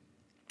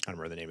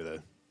remember the name of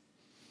the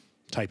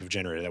type of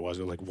generator that was.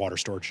 It was like water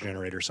storage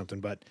generator or something.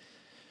 But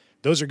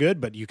those are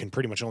good. But you can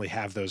pretty much only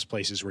have those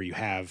places where you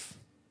have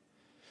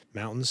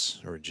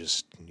mountains, or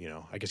just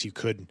I guess you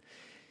could.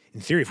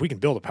 In theory, if we can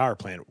build a power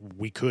plant,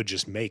 we could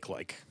just make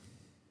like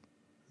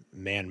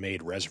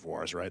man-made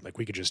reservoirs, right? Like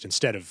we could just,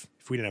 instead of,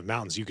 if we didn't have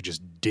mountains, you could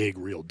just dig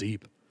real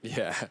deep.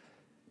 Yeah.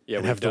 Yeah.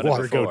 And have the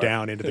water go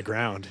down into the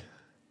ground.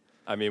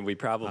 I mean, we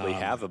probably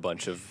have a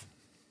bunch of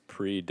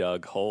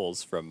pre-dug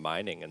holes from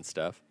mining and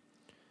stuff.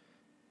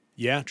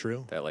 Yeah,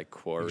 true. That like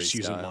quarry just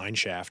use a mine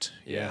shaft.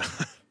 Yeah.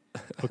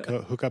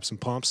 hook up some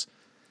pumps.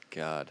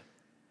 God.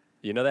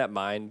 You know that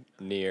mine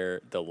near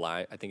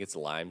I think it's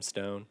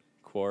Limestone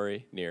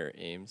Quarry near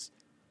Ames?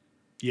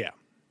 Yeah.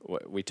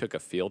 We took a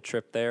field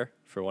trip there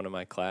for one of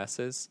my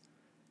classes.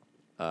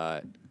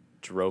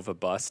 Drove a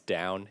bus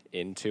down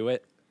into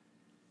it.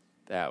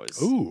 That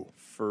was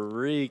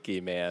freaky,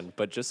 man.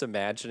 But just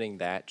imagining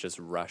that just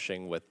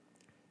rushing with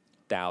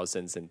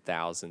thousands and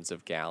thousands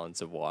of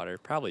gallons of water,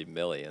 probably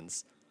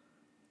millions.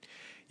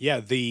 Yeah,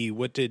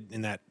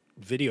 in that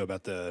video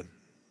about the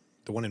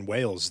one in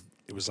Wales,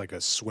 it was like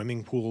a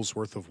swimming pool's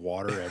worth of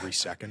water every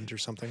second or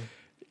something.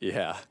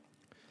 Yeah.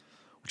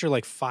 which are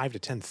like 5 to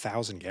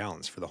 10,000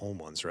 gallons for the home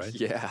ones, right?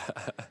 Yeah.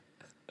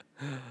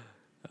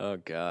 Oh,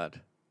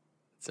 God.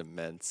 It's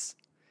immense.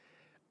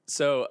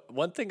 So,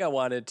 one thing I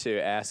wanted to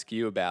ask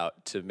you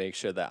about to make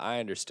sure that I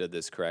understood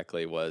this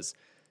correctly was,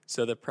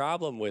 so the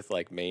problem with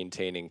like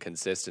maintaining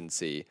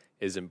consistency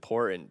is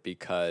important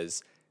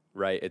because,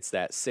 right, it's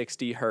that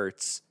 60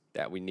 hertz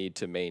that we need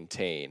to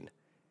maintain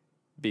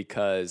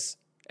because,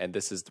 and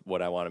this is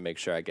what I want to make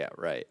sure I get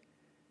right.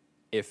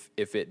 If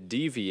it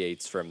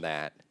deviates from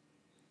that,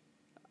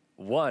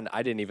 one,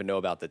 I didn't even know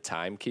about the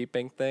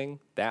timekeeping thing.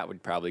 That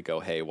would probably go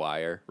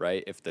haywire,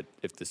 right? If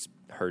this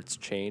hertz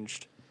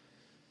changed.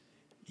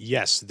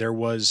 Yes, there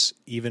was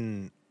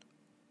even,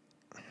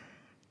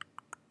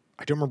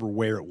 I don't remember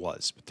where it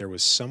was, but there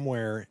was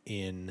somewhere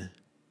in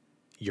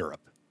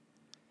Europe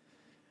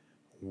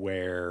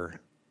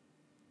where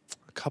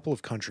a couple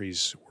of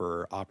countries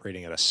were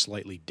operating at a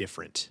slightly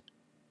different.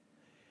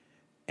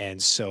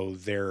 And so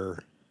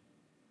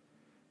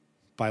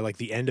by like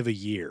the end of a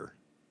year,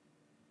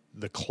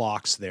 the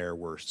clocks there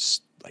were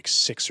like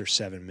 6 or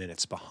 7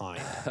 minutes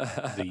behind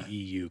the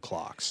EU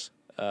clocks.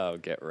 Oh,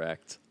 get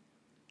wrecked.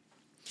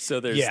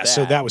 So there's yeah,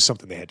 so that was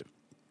something they had to.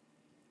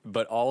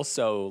 But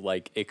also,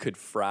 like, it could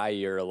fry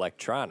your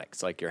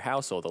electronics, like your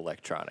household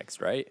electronics,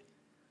 right?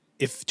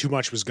 If too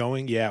much was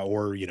going, yeah,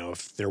 or,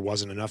 if there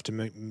wasn't enough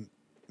to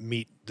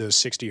meet the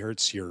 60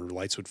 hertz, your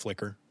lights would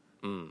flicker.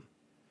 Oh,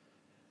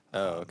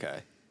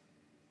 okay.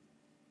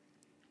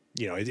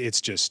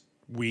 It's just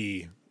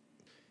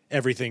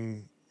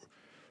everything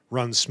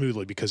runs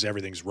smoothly because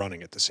everything's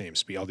running at the same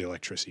speed. All the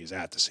electricity is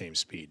at the same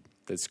speed.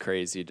 That's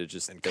crazy to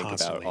just think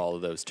constantly. about all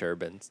of those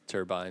turbines.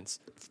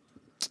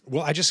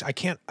 Well, I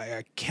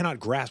cannot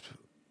grasp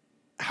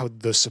how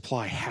the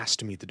supply has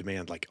to meet the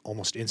demand like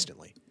almost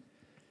instantly.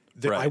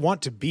 Right. I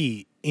want to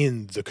be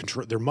in the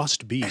control. There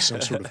must be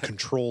some sort of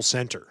control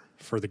center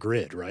for the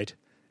grid, right?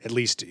 At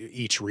least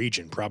each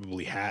region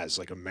probably has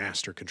like a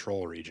master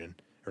control region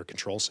or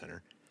control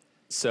center.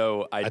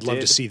 So I'd love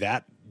to see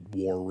that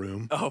war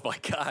room. Oh my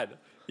God.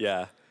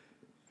 Yeah.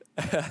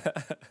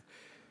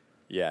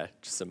 Yeah,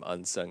 just some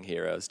unsung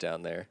heroes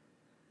down there.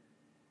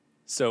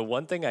 So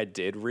one thing I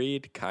did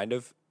read kind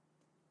of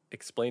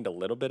explained a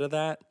little bit of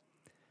that,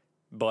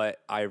 but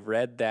I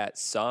read that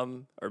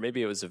or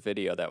maybe it was a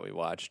video that we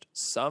watched,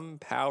 some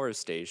power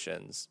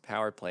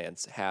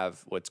plants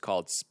have what's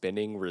called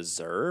spinning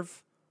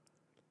reserve.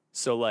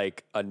 So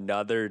like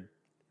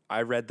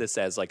I read this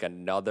as like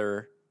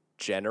another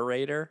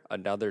generator,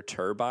 another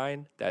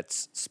turbine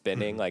that's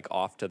spinning like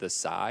off to the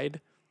side.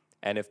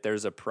 And if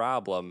there's a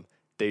problem,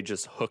 they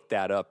just hook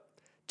that up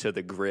to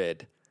the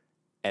grid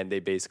and they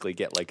basically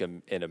get like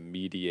an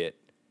immediate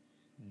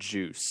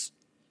juice.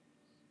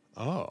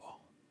 Oh,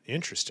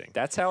 interesting.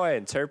 That's how I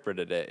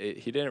interpreted it.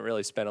 He didn't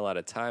really spend a lot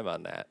of time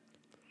on that.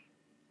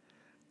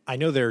 I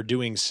know they're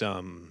doing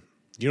some.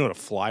 Do you know what a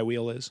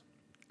flywheel is?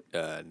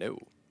 No.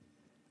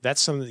 That's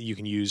something that you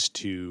can use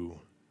you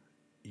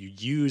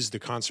use the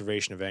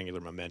conservation of angular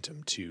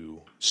momentum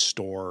to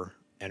store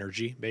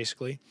energy,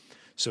 basically.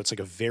 So it's like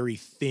a very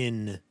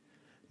thin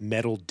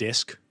metal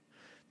disc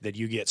that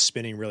you get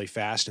spinning really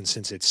fast. And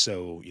since it's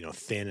so,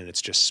 thin and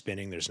it's just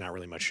spinning, there's not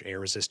really much air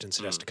resistance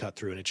it has to cut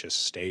through and it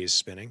just stays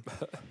spinning.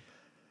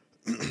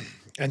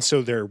 And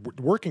so they're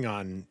working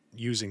on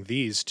using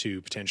these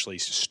to potentially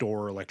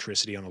store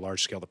electricity on a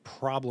large scale. The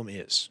problem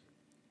is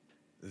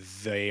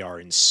they are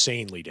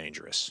insanely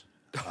dangerous.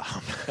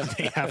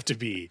 They have to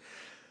be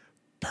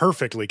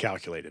perfectly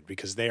calculated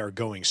because they are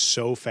going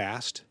so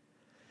fast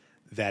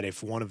that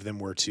if one of them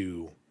were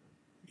to,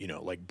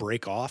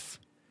 break off,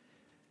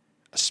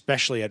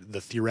 especially at the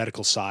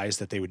theoretical size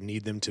that they would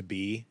need them to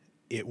be,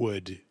 it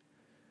would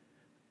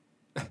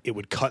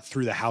cut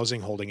through the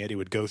housing holding it. It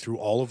would go through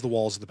all of the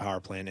walls of the power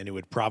plant, and it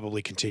would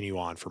probably continue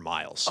on for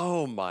miles.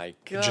 Oh my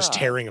God! Just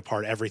tearing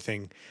apart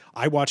everything.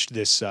 I watched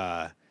this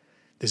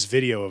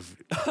video of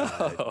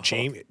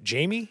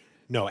Jamie.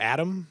 No,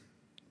 Adam.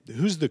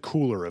 Who's the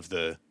cooler of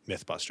the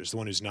MythBusters? The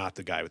one who's not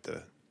the guy with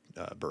the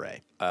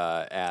beret.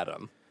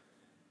 Adam.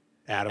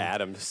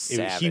 Adam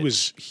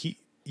Savage.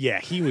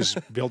 He was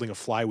building a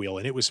flywheel,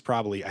 and it was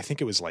probably, I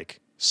think it was like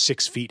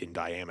 6 feet in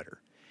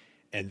diameter.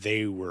 And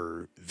they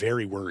were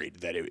very worried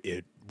that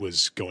it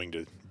was going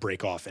to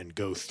break off and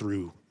go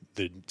through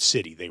the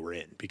city they were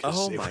in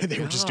because they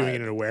were just doing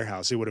it in a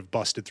warehouse. It would have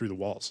busted through the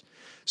walls.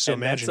 So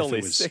and imagine that's if only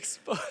it was 6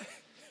 foot.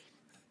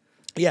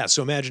 Yeah,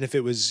 so imagine if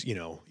it was,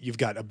 you've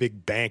got a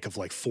big bank of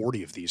like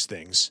 40 of these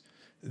things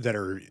that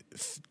are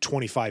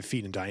 25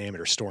 feet in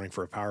diameter storing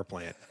for a power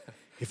plant.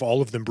 If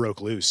all of them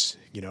broke loose,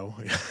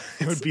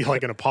 it would be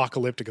like an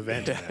apocalyptic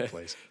event in that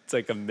place. It's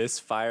like a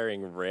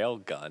misfiring rail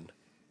gun.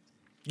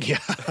 Yeah,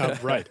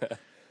 right.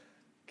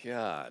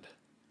 God.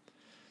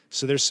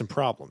 So there's some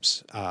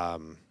problems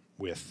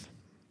with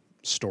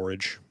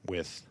storage,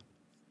 with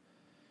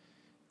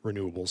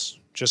renewables,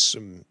 just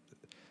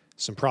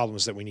some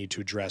problems that we need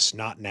to address,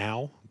 not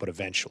now, but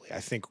eventually.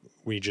 I think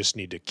we just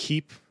need to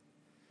keep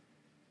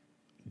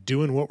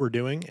doing what we're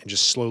doing and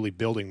just slowly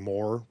building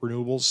more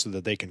renewables so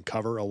that they can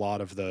cover a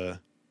lot of the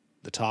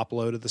top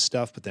load of the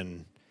stuff, but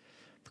then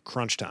For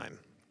crunch time,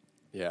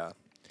 Yeah.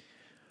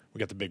 we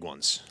got the big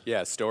ones.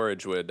 Yeah,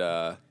 storage would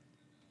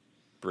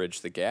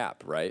bridge the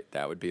gap, right?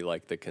 That would be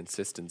like the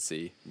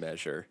consistency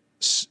measure.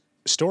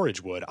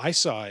 Storage would. I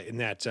saw in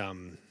that there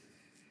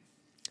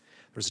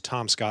was a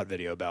Tom Scott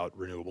video about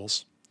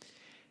renewables,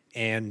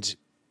 and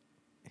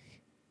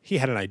he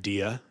had an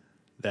idea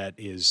that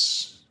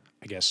is,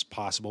 I guess,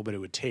 possible, but it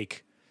would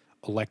take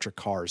electric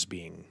cars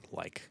being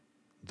like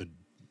the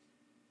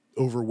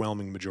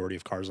overwhelming majority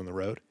of cars on the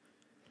road.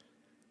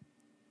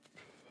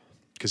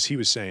 Because he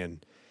was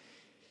saying,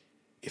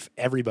 if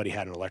everybody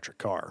had an electric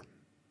car,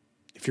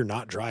 if you're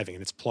not driving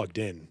and it's plugged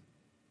in,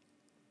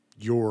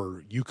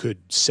 you could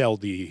sell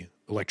the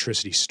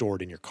electricity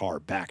stored in your car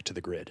back to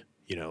the grid.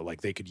 You know,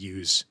 like they could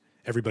use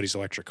everybody's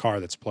electric car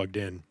that's plugged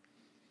in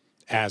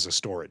as a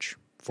storage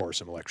for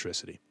some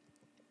electricity.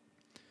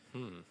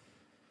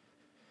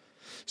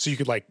 So you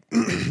could like,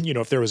 you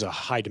know, if there was a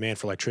high demand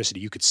for electricity,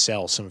 you could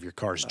sell some of your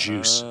car's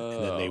juice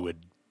and then they would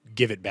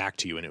give it back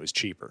to you and it was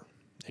cheaper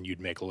and you'd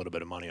make a little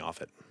bit of money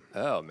off it.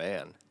 Oh,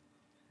 man.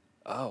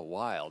 Oh,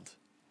 wild.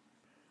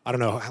 I don't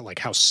know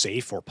how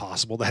safe or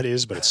possible that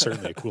is, but it's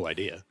certainly a cool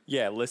idea.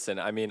 Yeah, listen,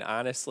 I mean,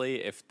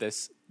 honestly, if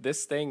this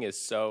thing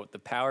is the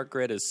power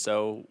grid is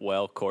so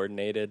well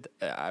coordinated,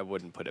 I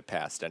wouldn't put it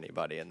past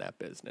anybody in that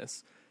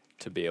business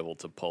to be able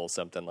to pull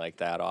something like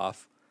that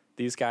off.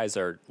 These guys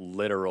are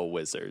literal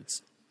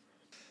wizards.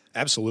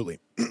 Absolutely.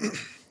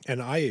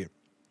 And I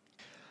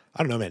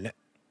don't know, man.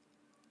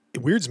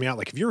 It weirds me out.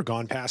 Like, have you ever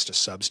gone past a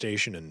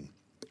substation and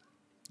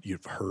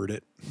you've heard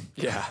it?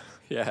 Yeah,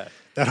 yeah.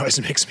 That always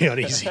makes me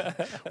uneasy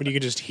when you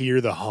can just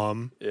hear the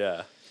hum.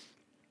 Yeah.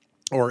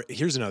 Or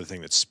here's another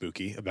thing that's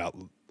spooky about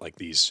like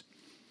these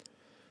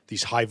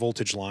high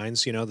voltage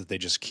lines, you know, that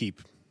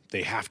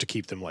they have to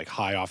keep them like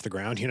high off the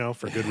ground, you know,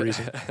 for good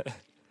reason.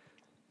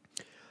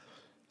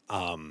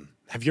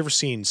 Have you ever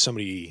seen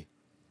somebody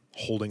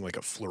holding like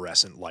a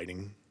fluorescent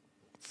lighting,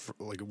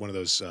 like one of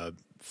those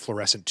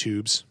fluorescent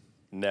tubes?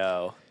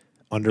 No.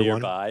 Under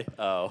Nearby?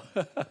 one? Oh.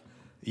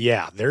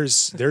 Yeah,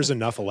 there's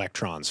enough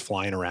electrons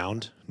flying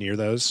around near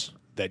those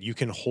that you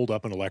can hold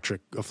up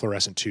a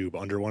fluorescent tube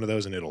under one of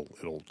those and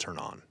it'll turn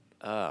on.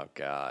 Oh,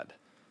 God.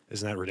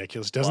 Isn't that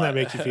ridiculous? Doesn't that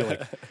make you feel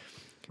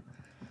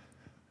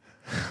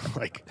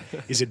like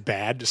is it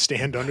bad to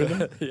stand under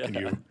them?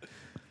 Yeah.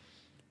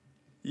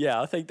 Yeah,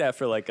 I'll think that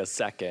for like a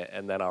second,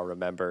 and then I'll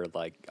remember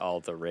like all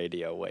the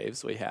radio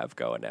waves we have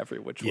going every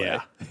which way.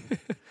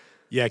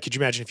 Yeah, could you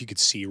imagine if you could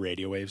see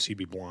radio waves? You'd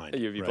be blind.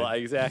 You'd be right?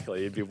 blind,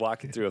 exactly. You'd be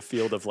walking through a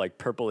field of like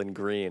purple and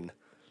green.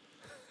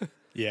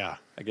 Yeah.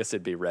 I guess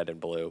it'd be red and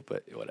blue,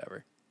 but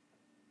whatever.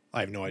 I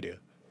have no idea.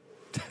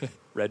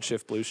 Red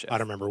shift, blue shift. I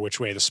don't remember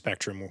which way the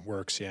spectrum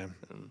works, yeah.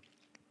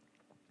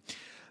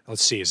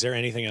 Let's see. Is there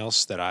anything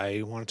else that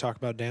I want to talk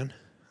about, Dan?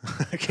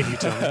 Can you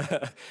tell me?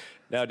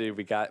 No, dude,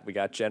 we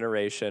got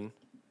generation.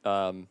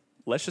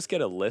 Let's just get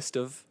a list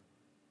of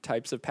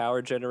types of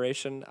power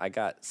generation. I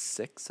got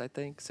 6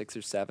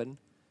 or 7.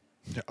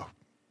 Oh,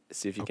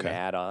 See if you can Okay.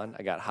 add on.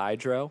 I got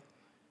hydro.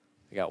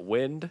 I got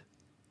wind,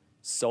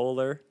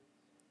 solar,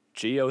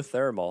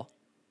 geothermal,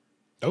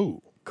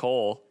 oh,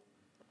 coal,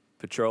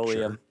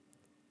 petroleum,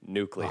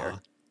 nuclear.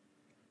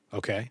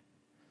 okay.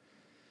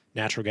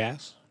 Natural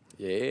gas?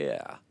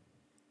 Yeah.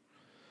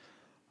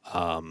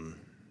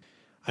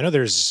 I know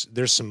there's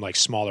some like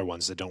smaller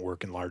ones that don't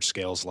work in large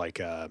scales. Like,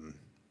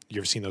 you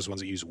ever seen those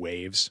ones that use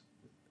waves?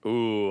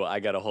 Ooh,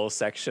 I got a whole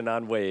section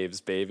on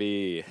waves,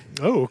 baby.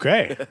 Oh,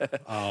 okay.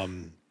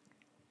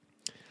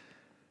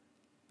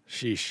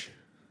 Sheesh.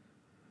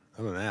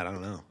 Other than that, I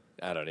don't know.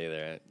 I don't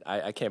either.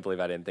 I can't believe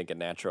I didn't think of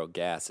natural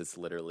gas. It's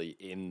literally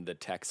in the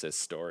Texas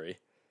story.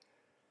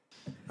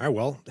 All right,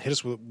 well, hit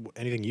us with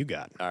anything you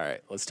got. All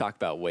right, let's talk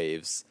about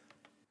waves.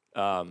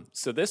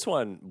 So this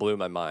one blew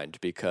my mind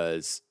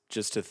because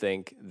just to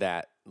think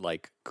that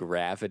like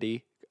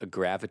gravity, a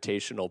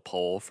gravitational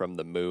pull from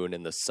the moon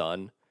and the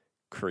sun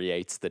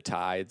creates the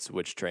tides,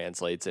 which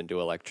translates into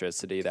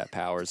electricity that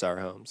powers our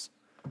homes.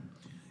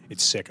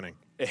 It's sickening.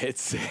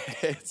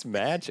 It's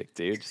magic,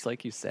 dude, just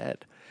like you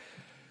said.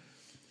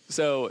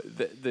 So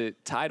the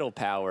tidal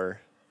power,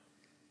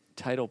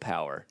 TIDAL,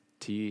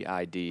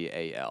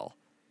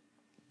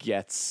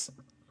 gets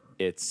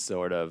its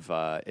sort of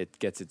it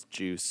gets its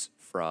juice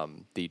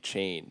from the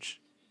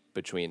change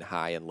between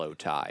high and low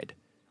tide,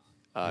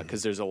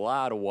 because there's a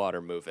lot of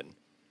water moving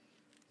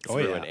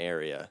through an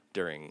area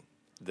during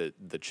the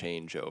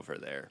changeover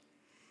there.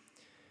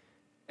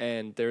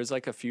 And there's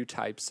like a few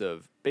types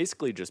of,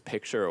 basically just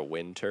picture a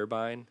wind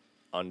turbine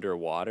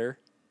underwater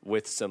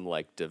with some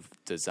like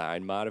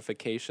design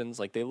modifications.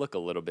 Like they look a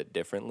little bit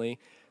differently,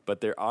 but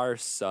there are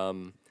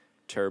some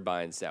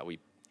turbines that we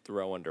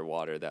throw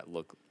underwater that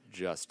look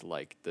just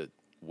like the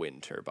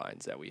wind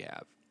turbines that we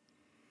have.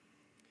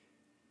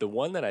 The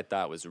one that I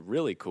thought was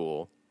really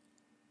cool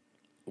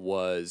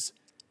was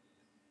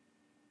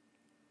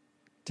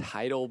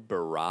tidal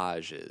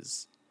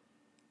barrages.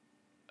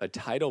 A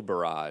tidal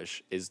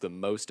barrage is the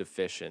most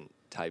efficient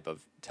type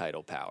of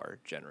tidal power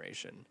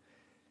generation.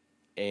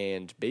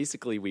 And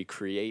basically we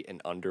create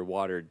an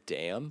underwater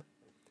dam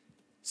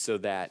so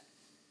that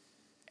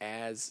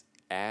as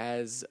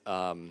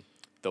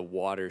the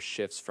water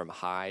shifts from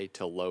high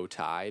to low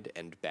tide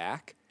and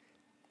back,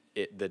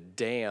 the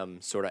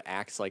dam sort of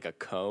acts like a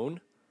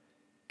cone,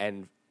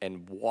 and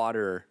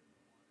water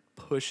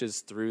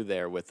pushes through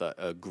there with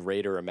a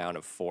greater amount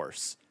of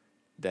force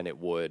than it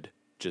would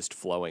just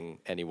flowing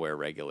anywhere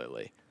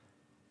regularly.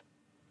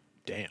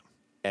 Damn.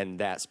 And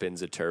that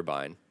spins a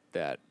turbine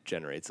that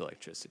generates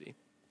electricity.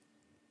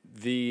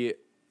 The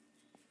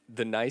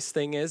nice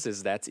thing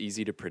is that's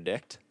easy to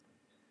predict.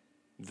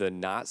 The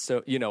not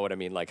so, you know what I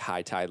mean, like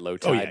high tide, low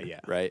tide, yeah.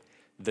 right?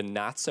 The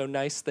not so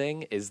nice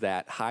thing is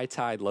that high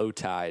tide, low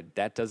tide,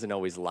 that doesn't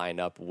always line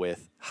up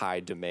with high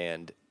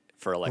demand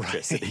for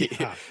electricity. Right,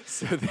 yeah.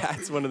 So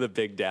that's one of the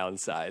big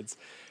downsides.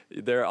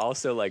 There are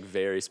also like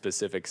very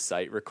specific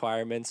site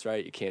requirements,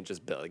 right? You can't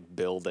just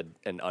build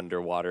an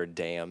underwater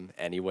dam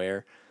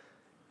anywhere.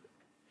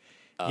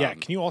 Yeah,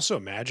 can you also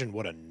imagine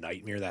what a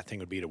nightmare that thing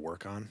would be to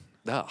work on?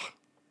 Oh,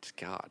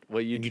 God. Well,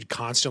 And you'd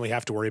constantly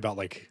have to worry about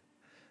like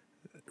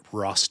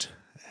rust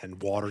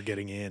and water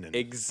getting in. And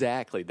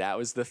exactly. That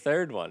was the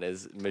third one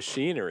is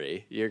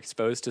machinery. You're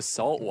exposed to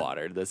salt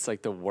water. That's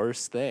like the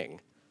worst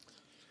thing.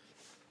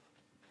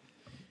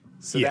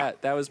 So Yeah.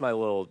 that was my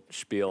little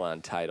spiel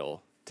on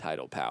tidal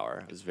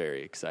power. I was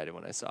very excited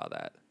when I saw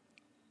that.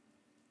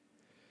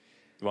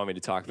 You want me to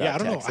talk about Yeah, I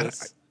don't know.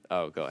 Texas?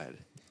 Oh, go ahead.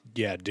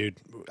 yeah, dude,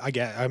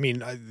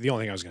 the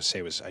only thing I was going to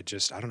say was I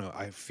don't know.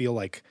 I feel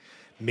like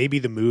maybe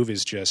the move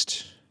is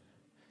just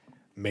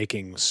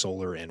making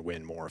solar and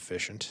wind more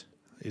efficient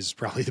is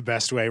probably the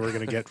best way we're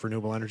going to get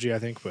renewable energy, I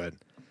think. But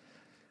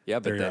Yeah,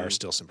 but there then, are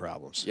still some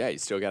problems. yeah, you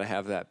still got to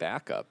have that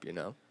backup, you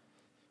know?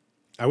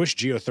 I wish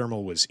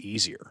geothermal was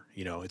easier.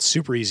 You know, it's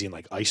super easy in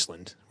like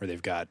Iceland where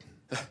they've got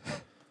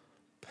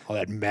all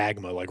that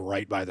magma like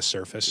right by the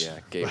surface. Yeah,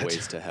 But,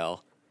 gateways to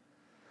hell.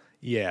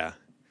 yeah,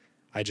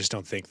 I just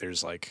don't think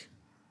there's like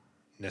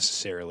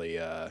necessarily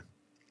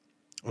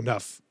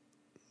enough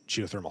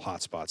geothermal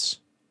hotspots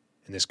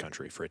in this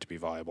country for it to be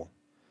viable.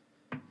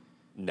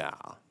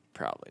 Nah,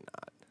 probably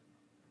not.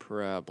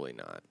 Probably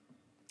not.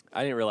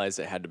 I didn't realize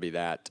it had to be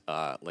that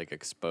like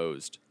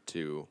exposed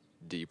to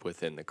deep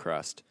within the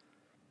crust.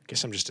 I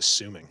guess I'm just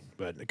assuming,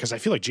 but because I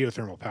feel like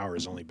geothermal power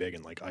is only big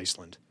in like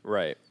Iceland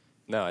Right.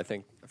 No, I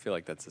feel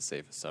like that's a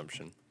safe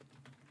assumption.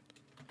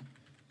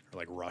 or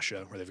like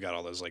Russia, where they've got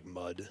all those like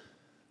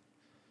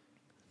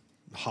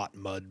hot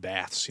mud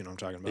baths. You know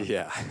what I'm talking about?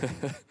 Yeah.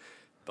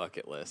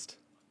 Bucket list.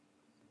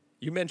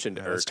 You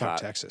mentioned Let's talk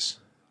ERCOT Texas.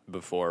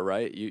 before,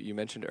 right? You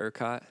mentioned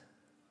ERCOT?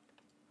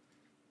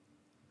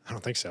 I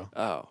don't think so.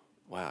 Oh,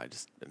 wow. I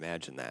just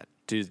imagine that.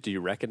 Do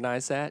you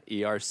recognize that?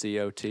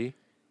 ERCOT?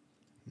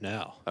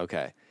 No.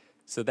 Okay.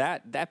 So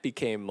that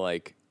became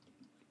like,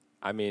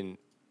 I mean,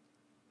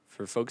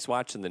 for folks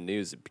watching the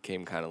news, it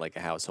became kind of like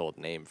a household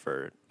name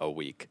for a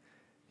week,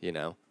 you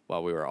know,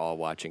 while we were all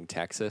watching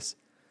Texas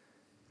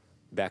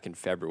back in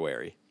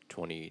February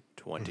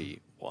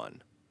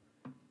 2021.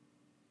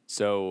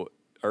 So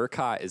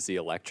ERCOT is the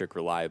Electric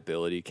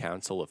Reliability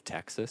Council of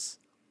Texas.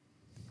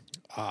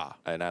 Ah.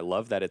 And I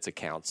love that it's a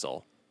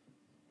council.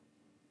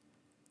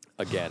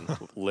 Again,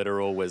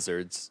 literal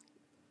wizards.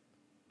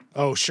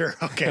 Oh, sure.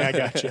 Okay, I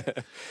got you.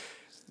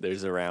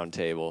 There's a round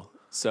table.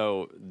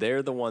 So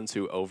they're the ones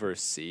who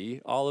oversee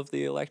all of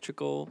the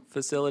electrical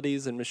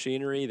facilities and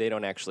machinery. They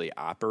don't actually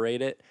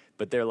operate it,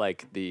 but they're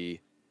like the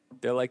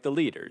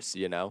leaders,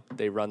 you know?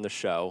 They run the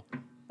show.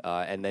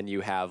 And then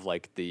you have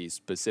like the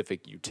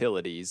specific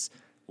utilities,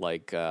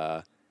 like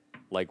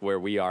where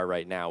we are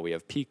right now, we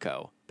have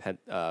PECO,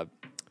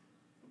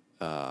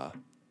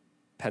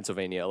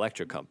 Pennsylvania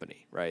Electric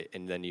Company, right?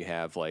 And then you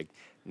have like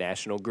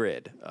National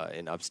Grid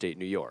in upstate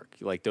New York.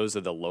 Like those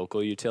are the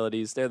local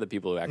utilities. They're the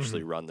people who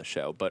actually run the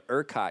show. But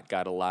ERCOT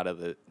got a lot of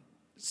the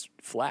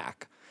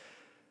flack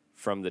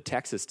from the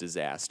Texas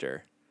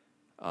disaster,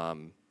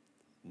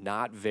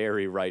 not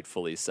very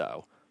rightfully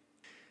so.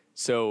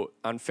 So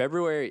on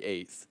February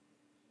 8th,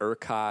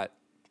 ERCOT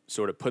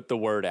sort of put the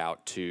word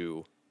out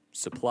to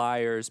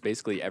suppliers,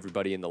 basically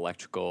everybody in the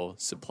electrical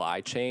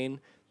supply chain,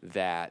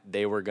 that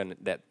they were going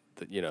to,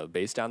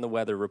 based on the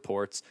weather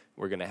reports,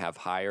 we're going to have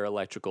higher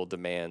electrical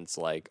demands,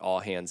 like all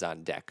hands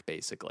on deck,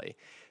 basically.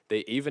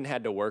 They even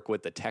had to work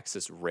with the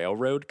Texas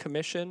Railroad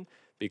Commission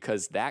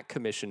because that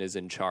commission is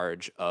in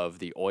charge of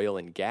the oil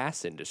and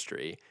gas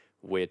industry,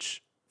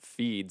 which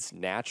feeds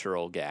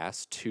natural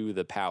gas to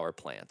the power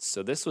plants.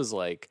 So this was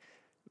like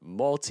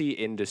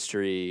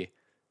multi-industry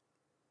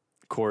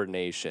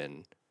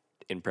coordination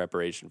in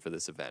preparation for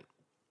this event.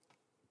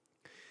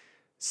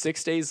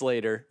 6 days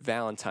later,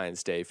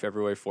 Valentine's Day,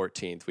 February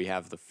 14th, we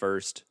have the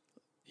first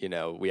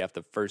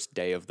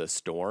day of the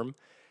storm.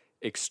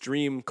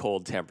 Extreme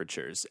cold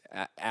temperatures,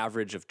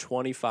 average of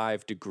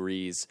 25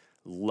 degrees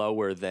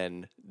lower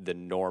than the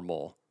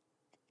normal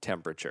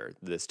temperature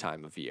this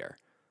time of year.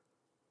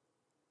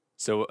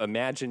 So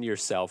imagine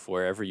yourself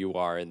wherever you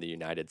are in the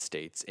United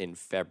States in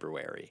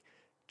February.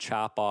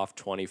 Chop off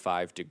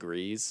 25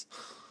 degrees.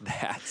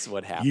 That's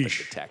what happened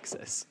Yeesh. to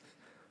Texas.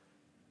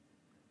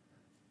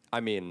 I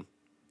mean,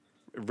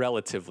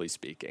 relatively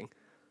speaking.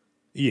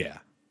 Yeah.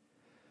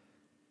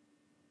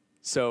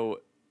 So,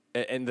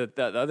 and the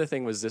other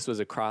thing was this was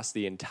across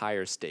the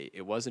entire state.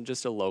 It wasn't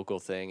just a local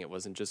thing. It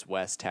wasn't just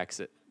West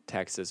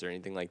Texas or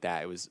anything like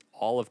that. It was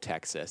all of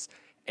Texas,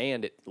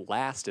 and it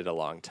lasted a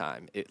long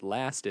time.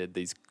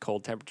 These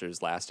cold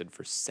temperatures lasted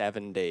for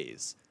 7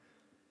 days.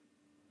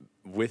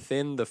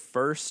 Within the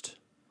first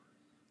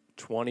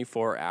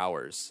 24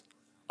 hours,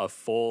 a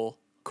full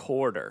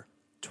quarter,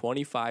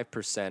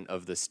 25%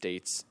 of the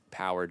state's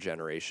power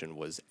generation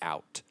was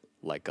out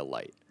like a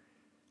light.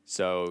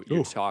 So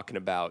you're talking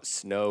about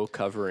snow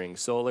covering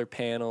solar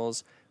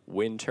panels,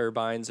 wind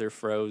turbines are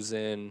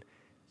frozen,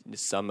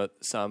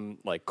 some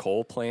like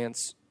coal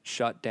plants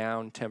shut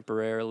down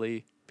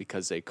temporarily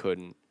because they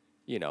couldn't,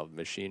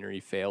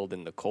 machinery failed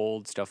in the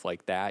cold, stuff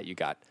like that. You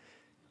got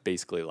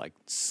basically like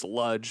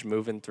sludge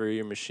moving through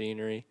your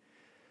machinery.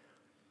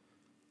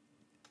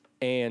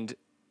 And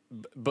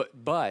but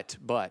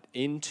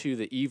into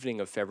the evening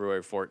of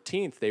February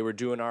 14th, they were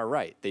doing all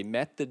right. They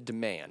met the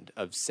demand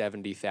of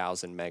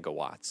 70,000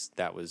 megawatts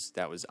that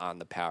was on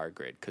the power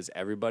grid because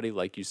everybody,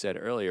 like you said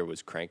earlier,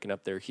 was cranking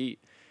up their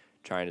heat,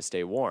 trying to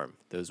stay warm.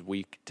 Those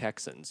weak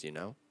Texans,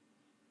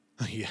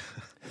 Yeah.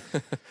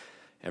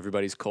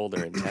 Everybody's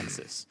colder in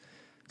Texas.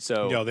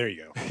 So No, there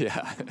you go.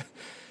 yeah.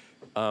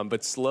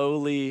 But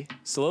slowly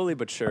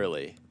but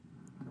surely,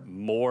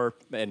 more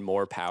and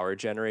more power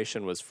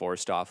generation was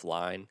forced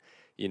offline.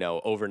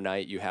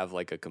 Overnight you have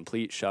like a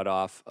complete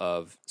shutoff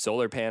of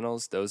solar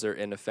panels. Those are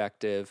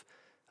ineffective.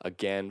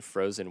 Again,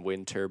 frozen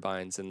wind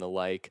turbines and the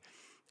like.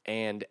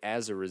 And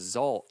as a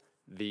result,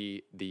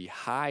 the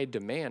high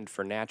demand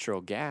for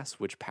natural gas,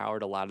 which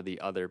powered a lot of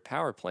the other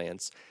power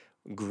plants,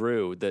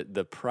 grew.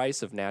 The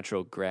price of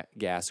natural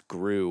gas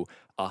grew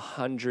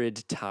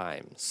 100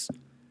 times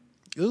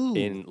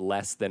in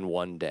less than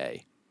 1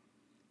 day.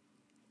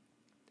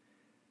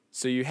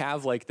 So you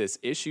have like this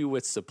issue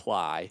with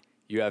supply.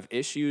 You have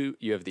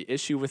the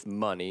issue with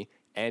money,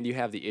 and you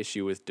have the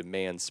issue with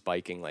demand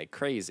spiking like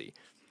crazy.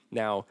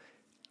 Now,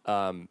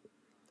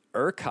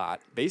 ERCOT,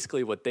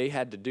 basically what they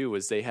had to do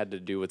was they had to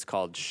do what's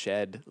called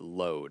shed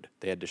load.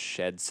 They had to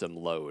shed some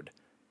load,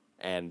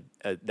 and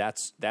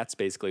that's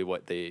basically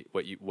what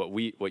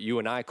you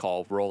and I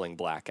call rolling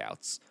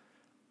blackouts,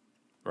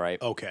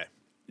 right? Okay.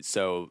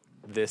 So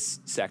this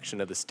section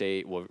of the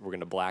state, we're going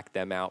to black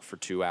them out for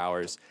 2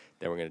 hours,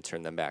 then we're going to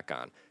turn them back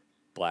on.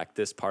 Black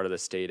this part of the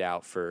state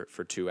out for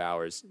 2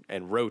 hours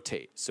and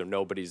rotate so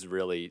nobody's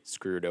really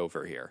screwed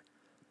over here.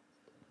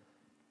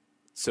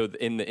 So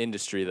in the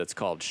industry, that's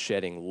called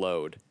shedding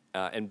load.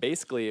 And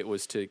basically it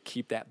was to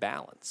keep that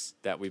balance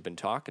that we've been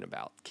talking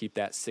about, keep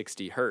that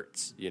 60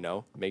 hertz,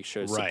 make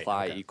sure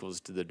supply equals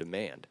to the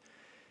demand.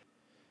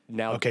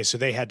 Now, okay, so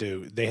they had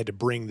to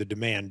bring the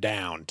demand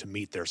down to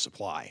meet their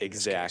supply.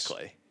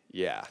 Exactly.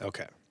 Yeah.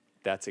 Okay.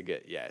 That's a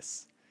good,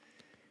 yes.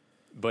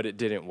 But it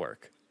didn't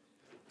work.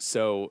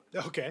 So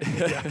okay,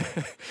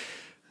 yeah.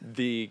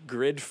 The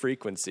grid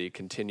frequency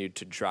continued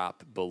to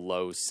drop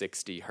below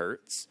 60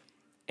 hertz,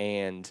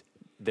 and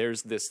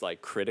there's this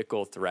like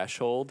critical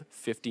threshold,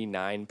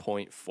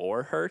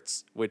 59.4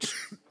 hertz, which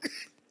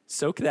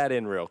soak that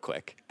in real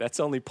quick. That's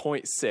only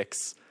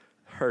 0.6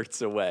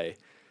 hertz away.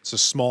 It's a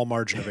small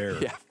margin of error.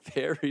 Yeah,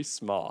 very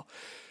small.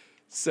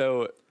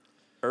 So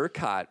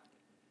ERCOT,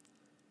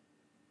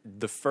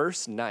 the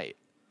first night,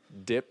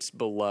 dips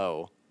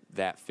below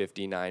that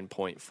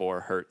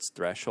 59.4 hertz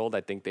threshold.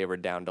 I think they were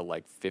down to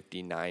like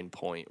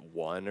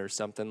 59.1 or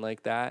something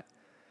like that,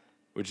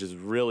 which is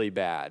really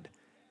bad.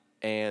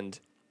 And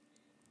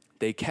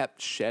they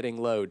kept shedding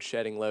load.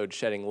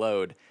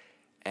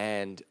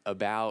 And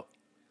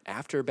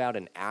after about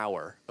an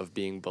hour of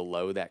being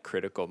below that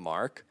critical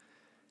mark,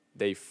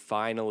 they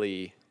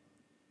finally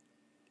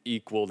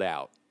equaled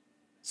out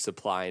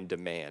supply and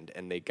demand,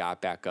 and they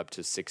got back up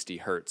to 60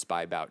 hertz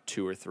by about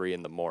 2 or 3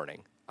 in the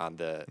morning on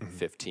the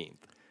 15th.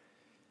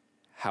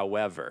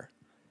 However,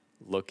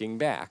 looking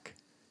back,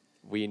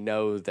 we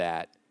know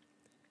that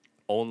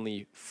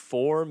only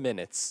 4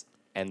 minutes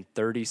and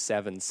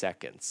 37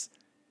 seconds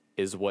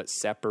is what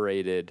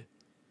separated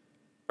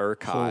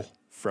ERCOT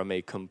from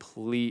a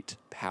complete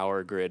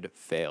power grid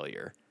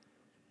failure.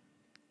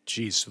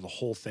 Geez, so the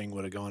whole thing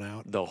would have gone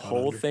out? The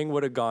whole thing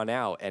would have gone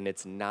out, and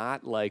it's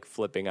not like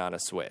flipping on a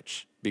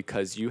switch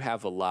because you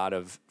have a lot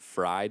of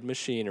fried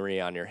machinery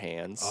on your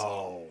hands.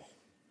 Oh,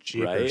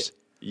 jeepers. Right?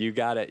 You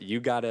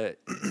gotta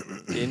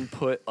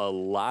input a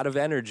lot of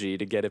energy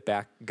to get it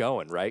back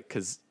going, right?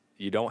 Because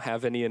you don't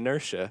have any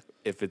inertia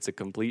if it's a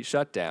complete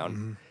shutdown.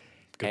 Mm-hmm.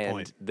 Good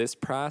point. This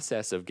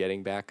process of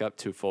getting back up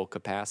to full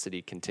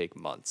capacity can take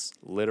months,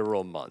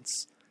 literal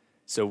months.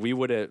 So we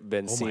would have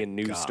been seeing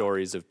news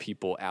stories of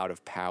people out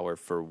of power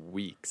for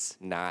weeks,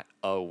 not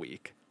a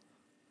week.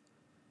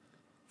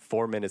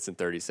 4 minutes and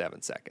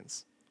 37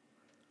 seconds.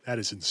 That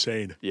is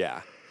insane.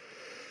 Yeah.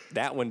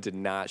 That one did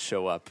not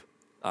show up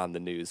on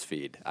the news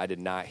feed. I did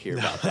not hear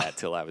about that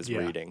till I was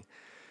reading.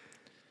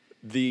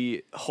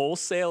 The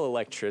wholesale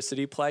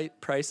electricity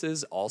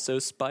prices also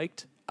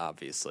spiked,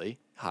 obviously.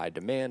 High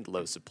demand,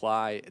 low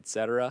supply,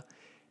 etc.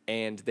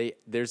 And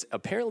there's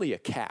apparently a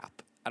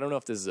cap I don't know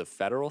if this is a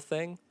federal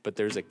thing, but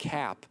there's a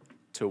cap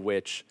to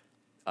which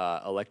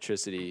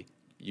electricity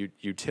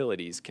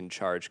utilities can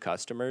charge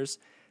customers.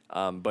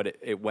 But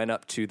it went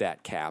up to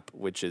that cap,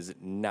 which is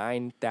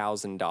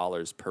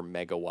 $9,000 per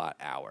megawatt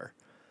hour.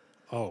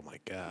 Oh my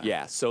God.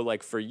 Yeah. So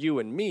like for you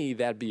and me,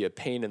 that'd be a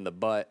pain in the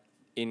butt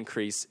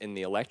increase in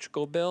the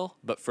electrical bill.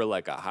 But for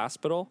like a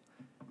hospital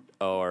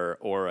or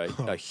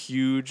a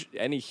huge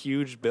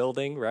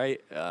building,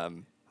 right?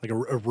 Like a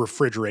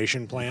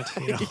refrigeration plant,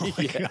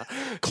 like Yeah.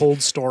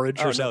 cold storage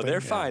or Oh, something. no, they're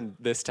fine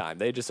this time.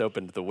 They just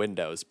opened the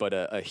windows. But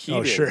a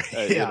heated, sure.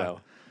 Yeah.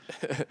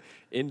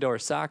 indoor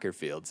soccer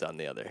fields, on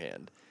the other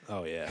hand.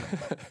 Oh, yeah.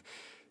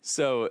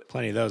 So,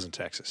 Plenty of those in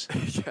Texas.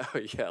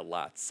 yeah,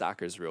 lots.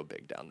 Soccer's real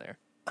big down there.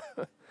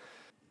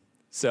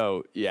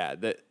 So, yeah,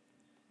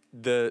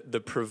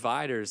 the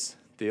providers,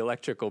 the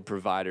electrical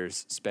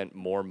providers spent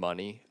more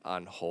money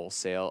on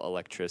wholesale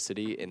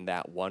electricity in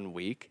that 1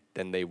 week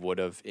than they would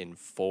have in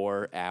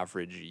 4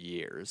 average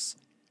years.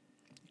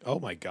 Oh,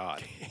 my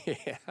God.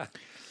 Yeah.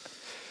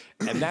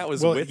 And that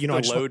was Well, with I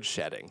the just load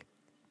shedding.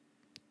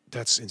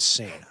 That's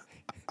insane.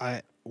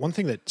 One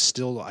thing that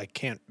still I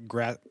can't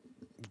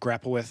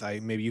grapple with,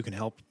 maybe you can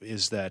help,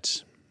 is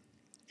that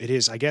it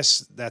is, I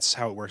guess that's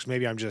how it works.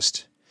 Maybe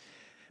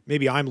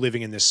I'm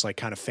living in this like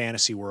kind of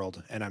fantasy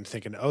world and I'm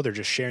thinking, oh, they're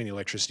just sharing the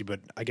electricity, but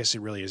I guess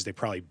it really is. They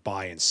probably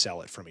buy and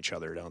sell it from each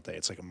other, don't they?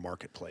 It's like a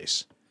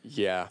marketplace.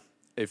 Yeah.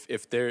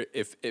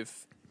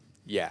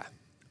 Yeah,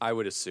 I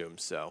would assume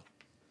so.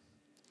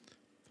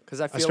 Because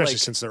I feel especially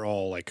like, since they're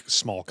all like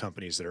small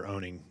companies that are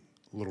owning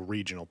little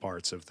regional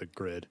parts of the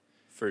grid.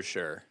 for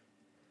sure.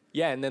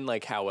 Yeah, and then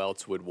like how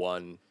else would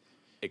one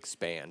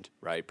expand,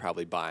 right?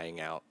 Probably buying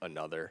out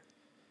another.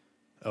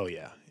 Oh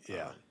yeah.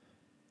 Yeah.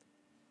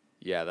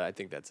 Yeah, I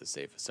think that's a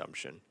safe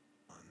assumption.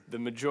 The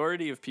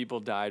majority of people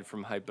died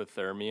from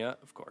hypothermia,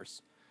 of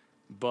course,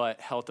 but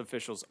health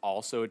officials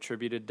also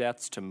attributed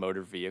deaths to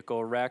motor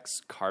vehicle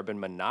wrecks, carbon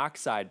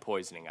monoxide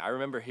poisoning. I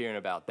remember hearing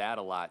about that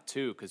a lot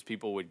too, because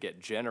people would get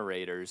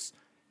generators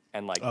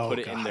and like put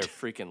it in their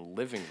freaking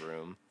living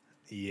room.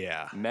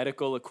 Yeah.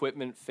 Medical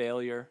equipment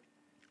failure,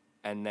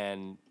 and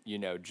then,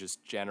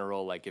 just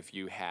general, like if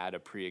you had a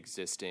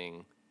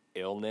pre-existing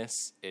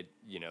illness,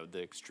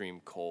 the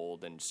extreme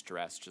cold and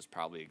stress just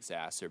probably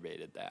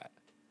exacerbated that.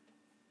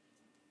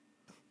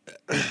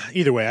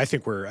 Either way, I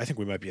think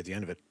we might be at the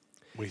end of it.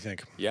 What do you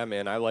think? Yeah,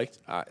 man,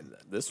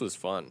 this was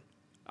fun.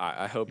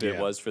 I hope it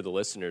was for the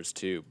listeners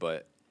too,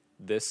 but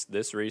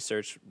this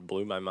research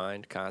blew my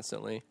mind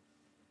constantly.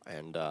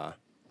 And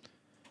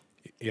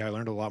yeah, I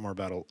learned a lot more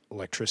about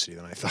electricity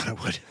than I thought I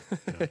would.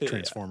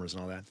 Transformers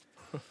and all that.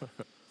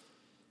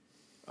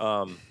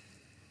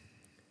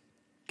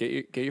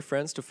 Get your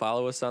friends to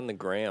follow us on the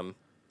gram,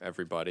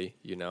 everybody,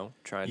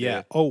 trying to.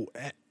 Yeah. Oh,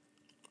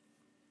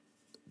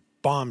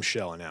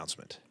 bombshell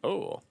announcement.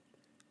 Oh,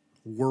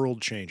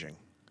 World changing.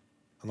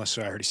 Unless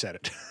I already said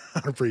it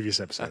on a previous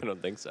I episode.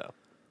 don't think so.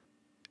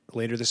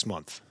 Later this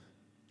month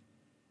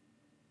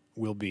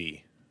will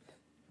be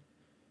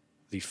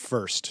the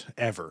first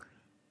ever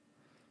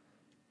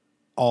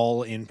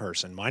all in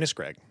person, minus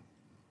Greg.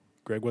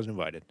 Greg wasn't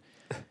invited.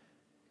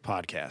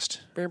 Podcast.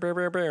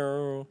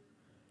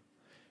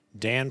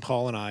 Dan,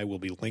 Paul, and I will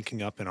be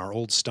linking up in our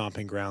old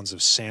stomping grounds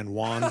of San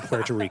Juan,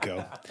 Puerto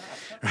Rico,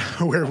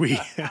 where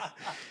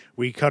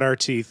we cut our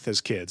teeth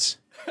as kids.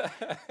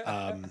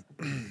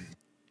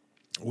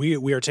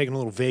 We are taking a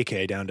little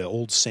vacay down to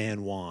old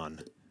San Juan.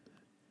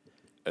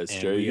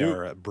 And we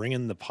are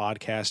bringing the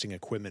podcasting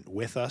equipment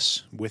with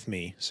us, with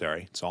me.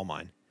 Sorry, it's all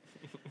mine.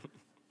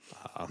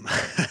 I'm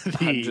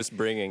just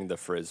bringing the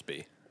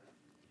Frisbee.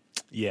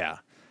 Yeah.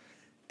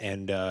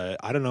 And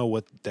I don't know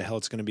what the hell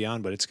it's going to be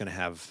on, but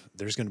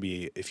there's going to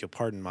be, if you'll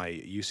pardon my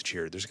usage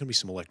here, there's going to be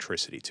some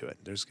electricity to it.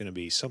 There's going to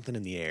be something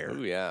in the air.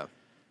 Oh, yeah.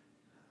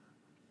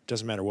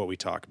 Doesn't matter what we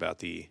talk about,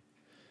 the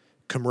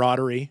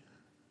camaraderie.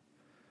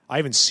 I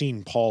haven't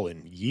seen Paul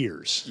in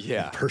years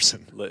in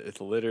person.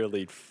 It's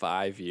literally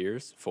 4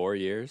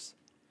 years.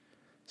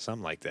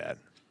 Something like that.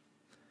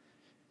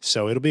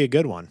 So it'll be a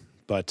good one.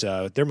 But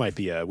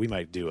we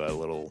might do a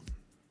little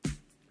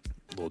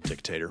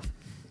dictator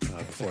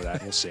before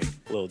that. We'll see.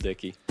 Little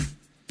Dicky.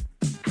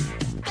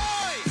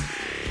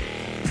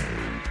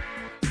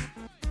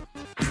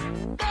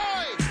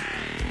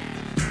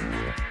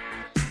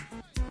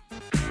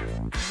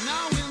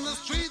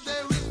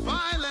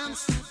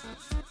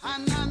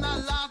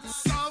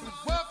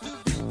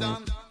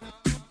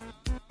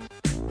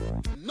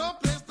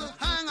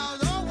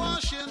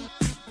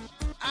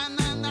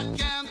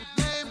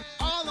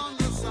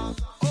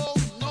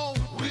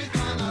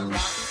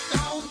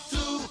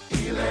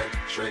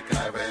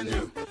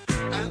 Avenue,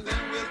 and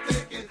then we'll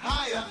take it high.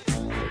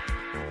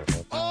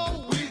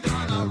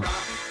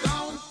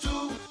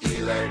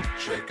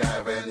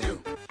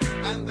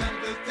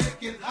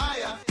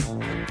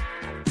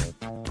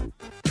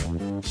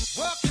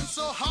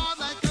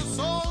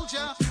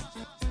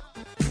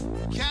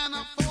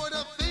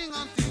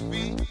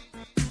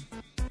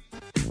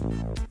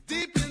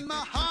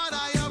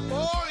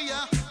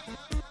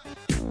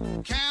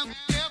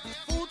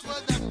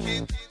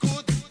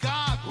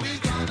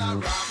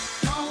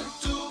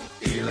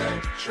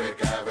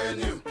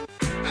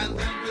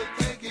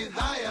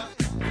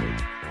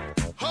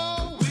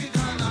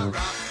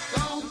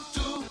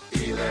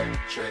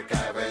 Electric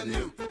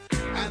Avenue.